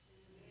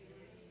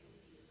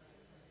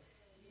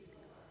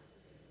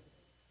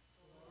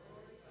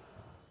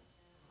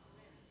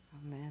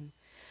 Amen.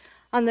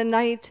 On the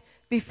night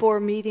before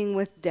meeting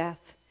with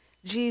death,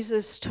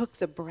 Jesus took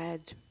the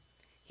bread.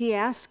 He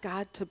asked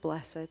God to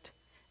bless it.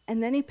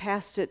 And then he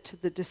passed it to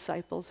the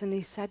disciples, and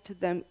he said to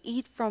them,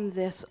 "Eat from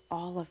this,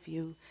 all of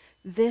you.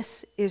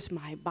 This is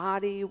my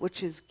body,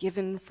 which is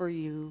given for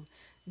you.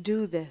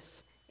 Do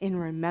this in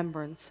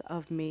remembrance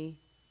of me."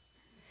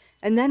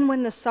 And then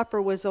when the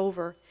supper was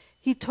over,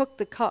 he took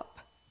the cup,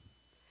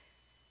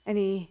 and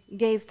he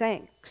gave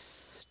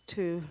thanks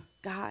to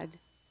God.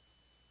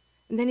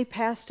 And then he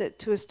passed it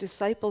to his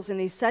disciples,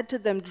 and he said to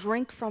them,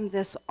 "Drink from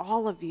this,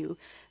 all of you.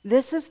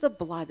 This is the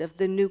blood of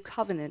the new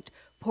covenant,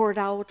 poured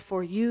out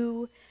for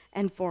you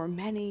and for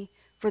many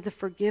for the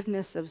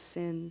forgiveness of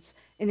sins.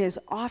 And as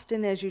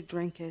often as you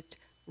drink it,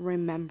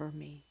 remember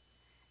me."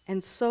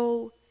 And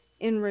so,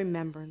 in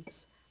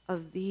remembrance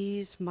of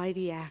these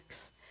mighty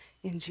acts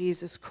in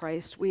Jesus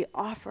Christ, we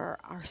offer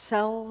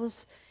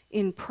ourselves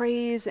in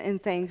praise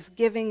and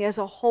thanksgiving as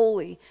a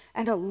holy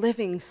and a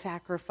living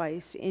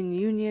sacrifice in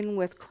union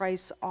with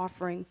Christ's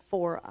offering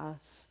for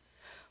us.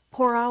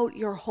 Pour out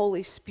your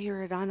Holy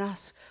Spirit on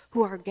us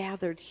who are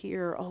gathered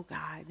here, O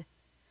God,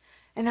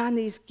 and on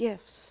these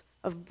gifts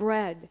of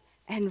bread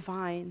and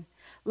wine.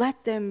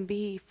 Let them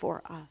be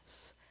for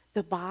us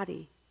the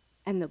body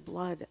and the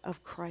blood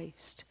of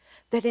Christ,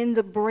 that in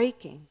the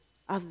breaking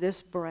of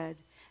this bread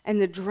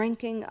and the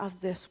drinking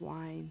of this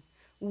wine,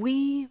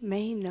 we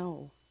may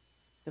know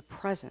the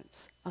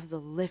presence of the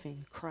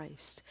living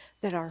Christ,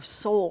 that our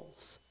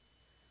souls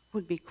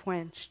would be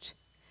quenched,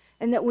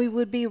 and that we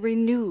would be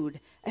renewed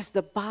as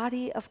the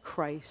body of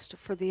Christ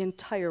for the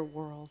entire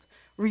world,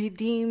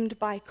 redeemed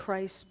by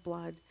Christ's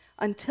blood,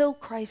 until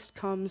Christ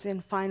comes in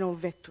final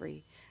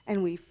victory,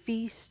 and we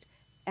feast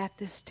at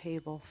this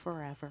table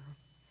forever.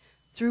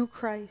 Through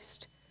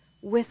Christ,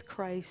 with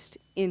Christ,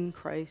 in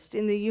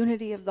the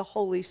unity of the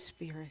Holy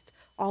Spirit,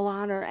 all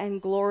honor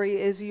and glory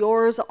is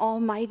yours,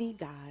 Almighty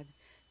God,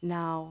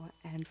 now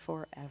and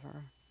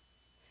forever.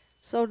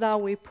 So now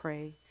we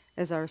pray,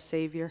 as our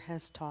Savior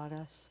has taught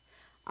us.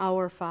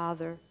 Our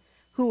Father,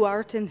 who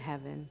art in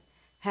heaven,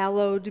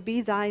 hallowed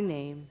be thy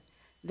name.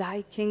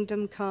 Thy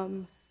kingdom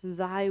come,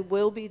 thy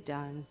will be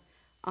done,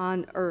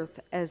 on earth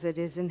as it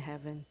is in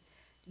heaven.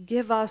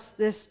 Give us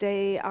this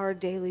day our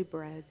daily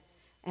bread,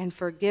 and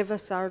forgive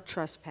us our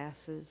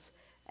trespasses,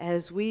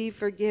 as we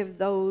forgive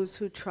those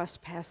who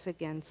trespass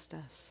against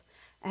us.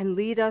 And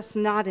lead us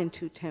not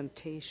into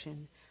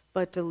temptation,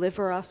 but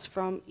deliver us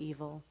from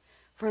evil.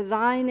 For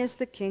thine is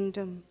the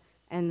kingdom,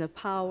 and the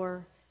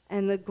power,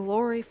 and the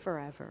glory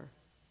forever.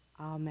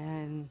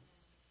 Amen.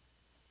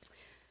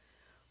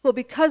 Well,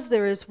 because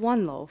there is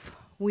one loaf,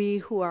 we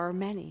who are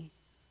many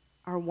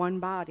are one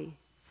body,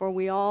 for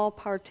we all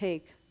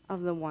partake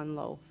of the one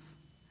loaf.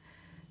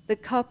 The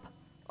cup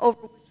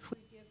over which we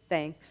give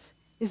thanks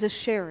is a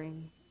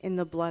sharing in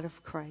the blood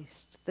of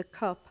Christ, the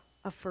cup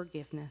of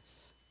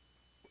forgiveness.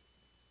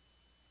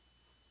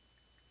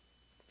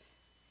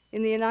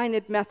 In the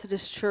United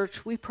Methodist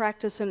Church, we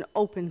practice an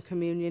open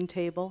communion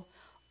table.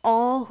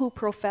 All who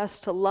profess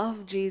to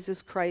love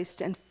Jesus Christ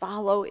and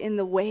follow in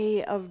the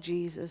way of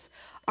Jesus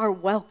are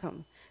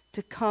welcome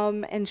to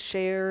come and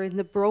share in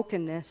the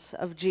brokenness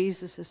of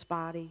Jesus'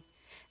 body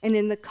and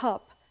in the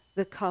cup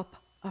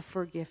of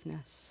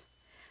forgiveness.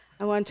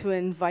 I want to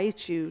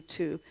invite you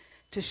to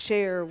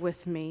share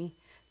with me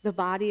the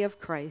body of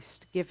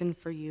Christ given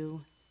for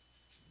you.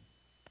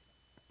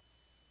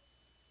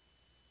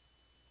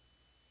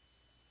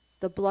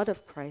 The blood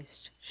of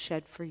Christ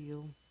shed for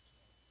you.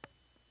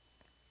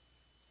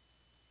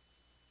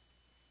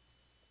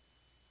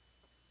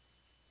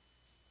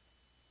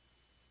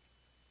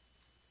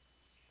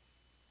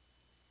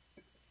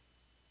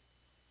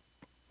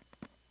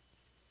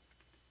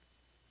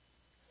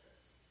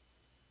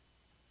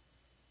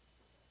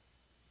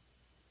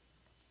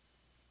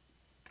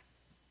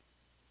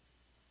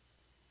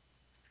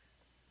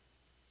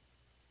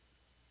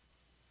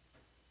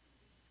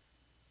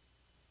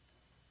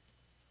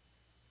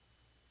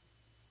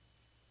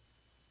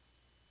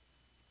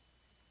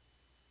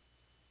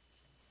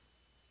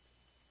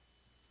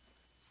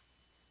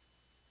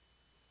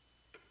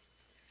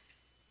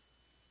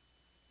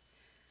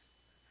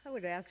 I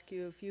would ask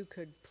you if you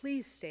could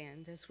please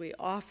stand as we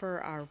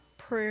offer our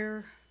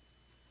prayer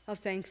of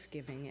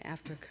thanksgiving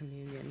after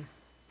communion.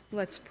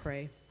 Let's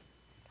pray.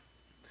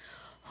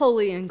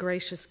 Holy and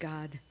gracious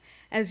God,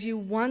 as you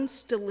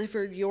once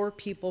delivered your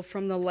people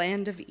from the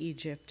land of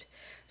Egypt,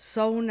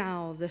 so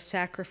now the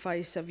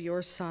sacrifice of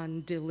your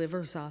Son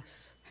delivers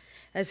us.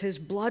 As his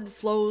blood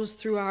flows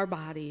through our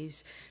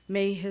bodies,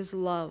 may his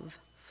love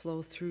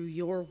flow through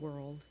your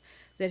world,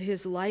 that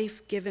his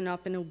life given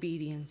up in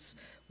obedience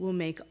will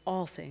make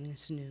all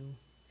things new.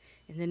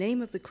 In the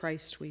name of the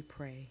Christ we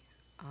pray.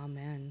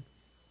 Amen.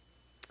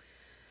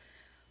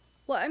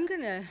 Well, I'm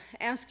going to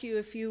ask you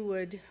if you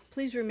would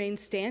please remain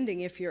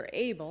standing if you're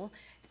able,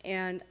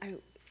 and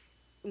I'm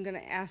going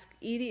to ask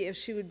Edie if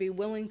she would be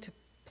willing to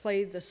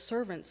play the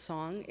servant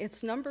song.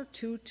 It's number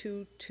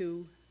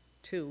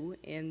 2222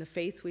 in The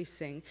Faith We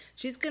Sing.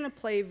 She's going to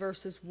play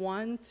verses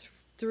 1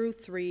 through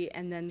 3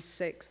 and then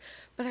 6.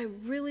 But I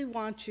really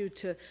want you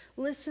to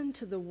listen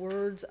to the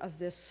words of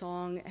this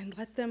song and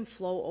let them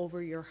flow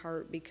over your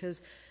heart,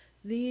 because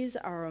these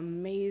are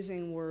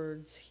amazing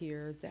words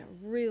here that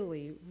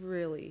really,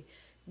 really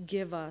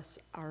give us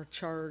our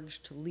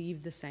charge to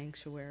leave the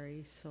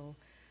sanctuary. So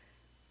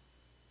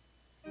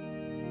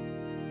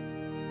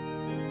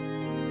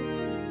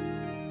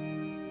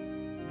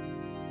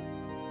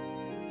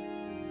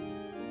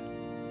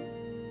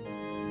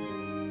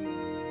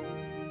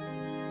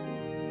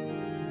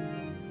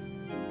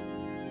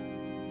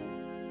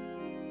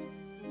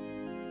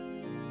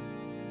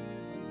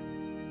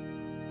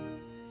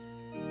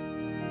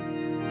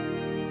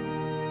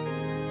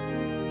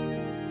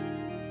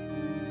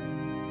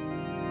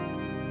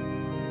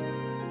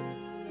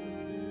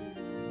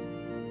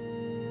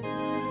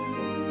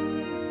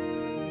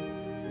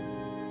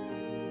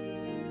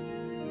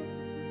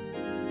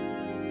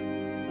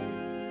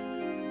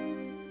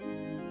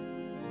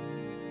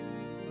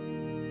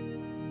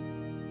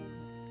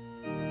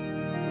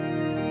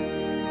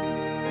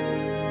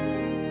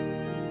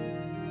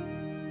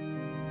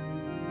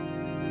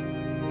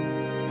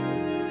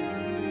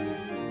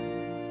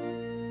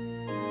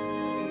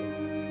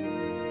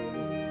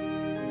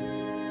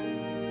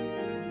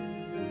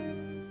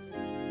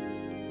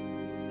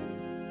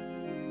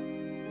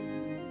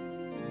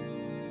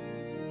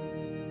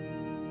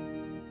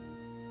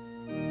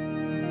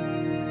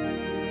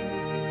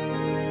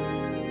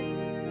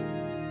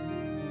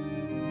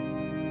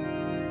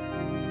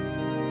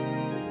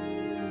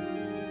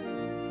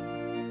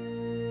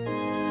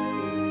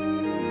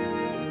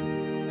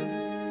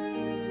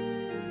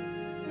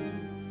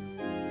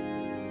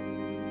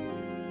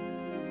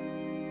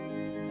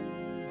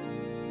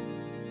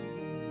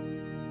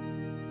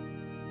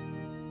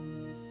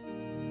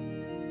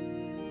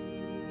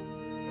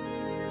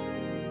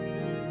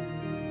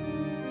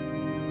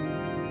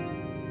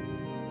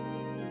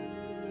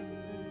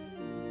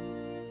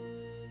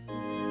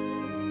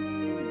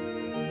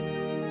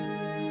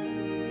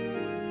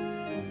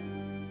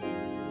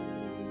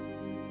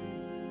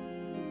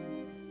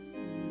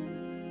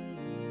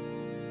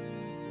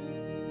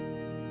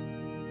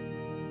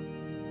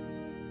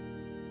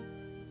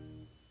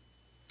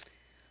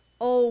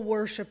oh,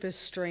 worship is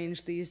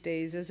strange these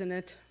days, isn't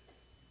it?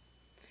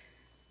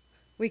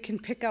 We can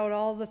pick out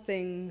all the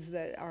things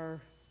that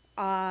are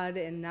odd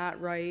and not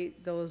right,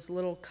 those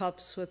little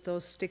cups with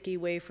those sticky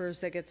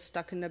wafers that get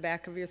stuck in the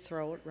back of your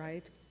throat,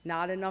 right?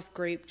 Not enough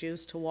grape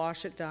juice to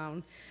wash it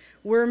down.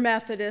 We're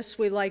Methodists,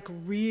 we like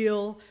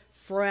real,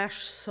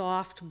 fresh,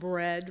 soft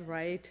bread,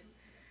 right?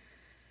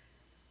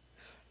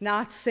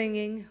 Not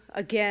singing,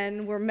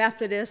 again, we're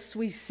Methodists,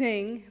 we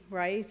sing,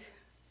 right?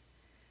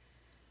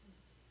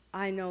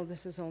 I know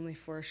this is only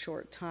for a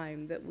short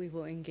time that we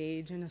will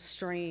engage in a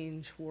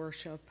strange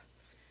worship,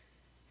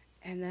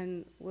 and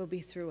then we'll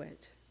be through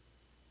it.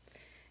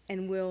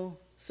 And we'll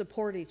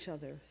support each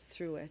other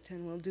through it,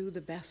 and we'll do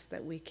the best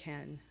that we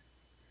can.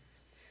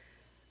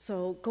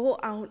 So go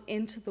out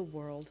into the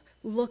world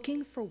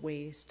looking for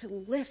ways to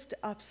lift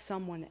up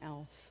someone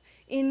else.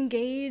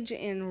 Engage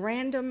in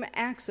random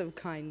acts of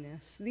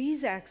kindness.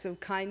 These acts of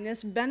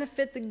kindness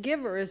benefit the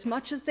giver as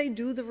much as they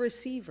do the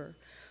receiver.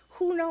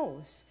 Who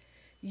knows?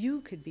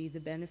 You could be the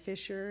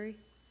beneficiary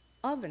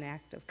of an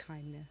act of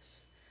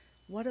kindness.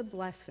 What a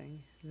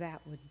blessing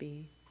that would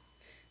be.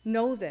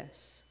 Know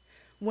this.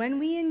 When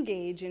we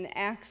engage in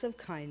acts of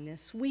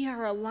kindness, we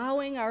are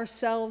allowing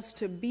ourselves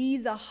to be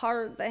the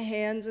heart, the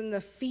hands, and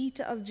the feet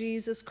of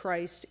Jesus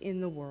Christ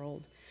in the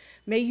world.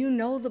 May you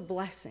know the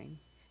blessing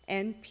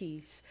and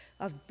peace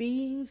of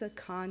being the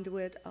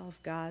conduit of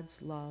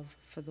God's love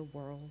for the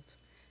world.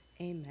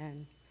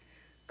 Amen.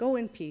 Go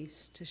in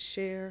peace to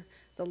share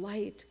the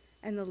light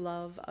and the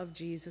love of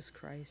Jesus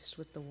Christ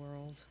with the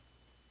world.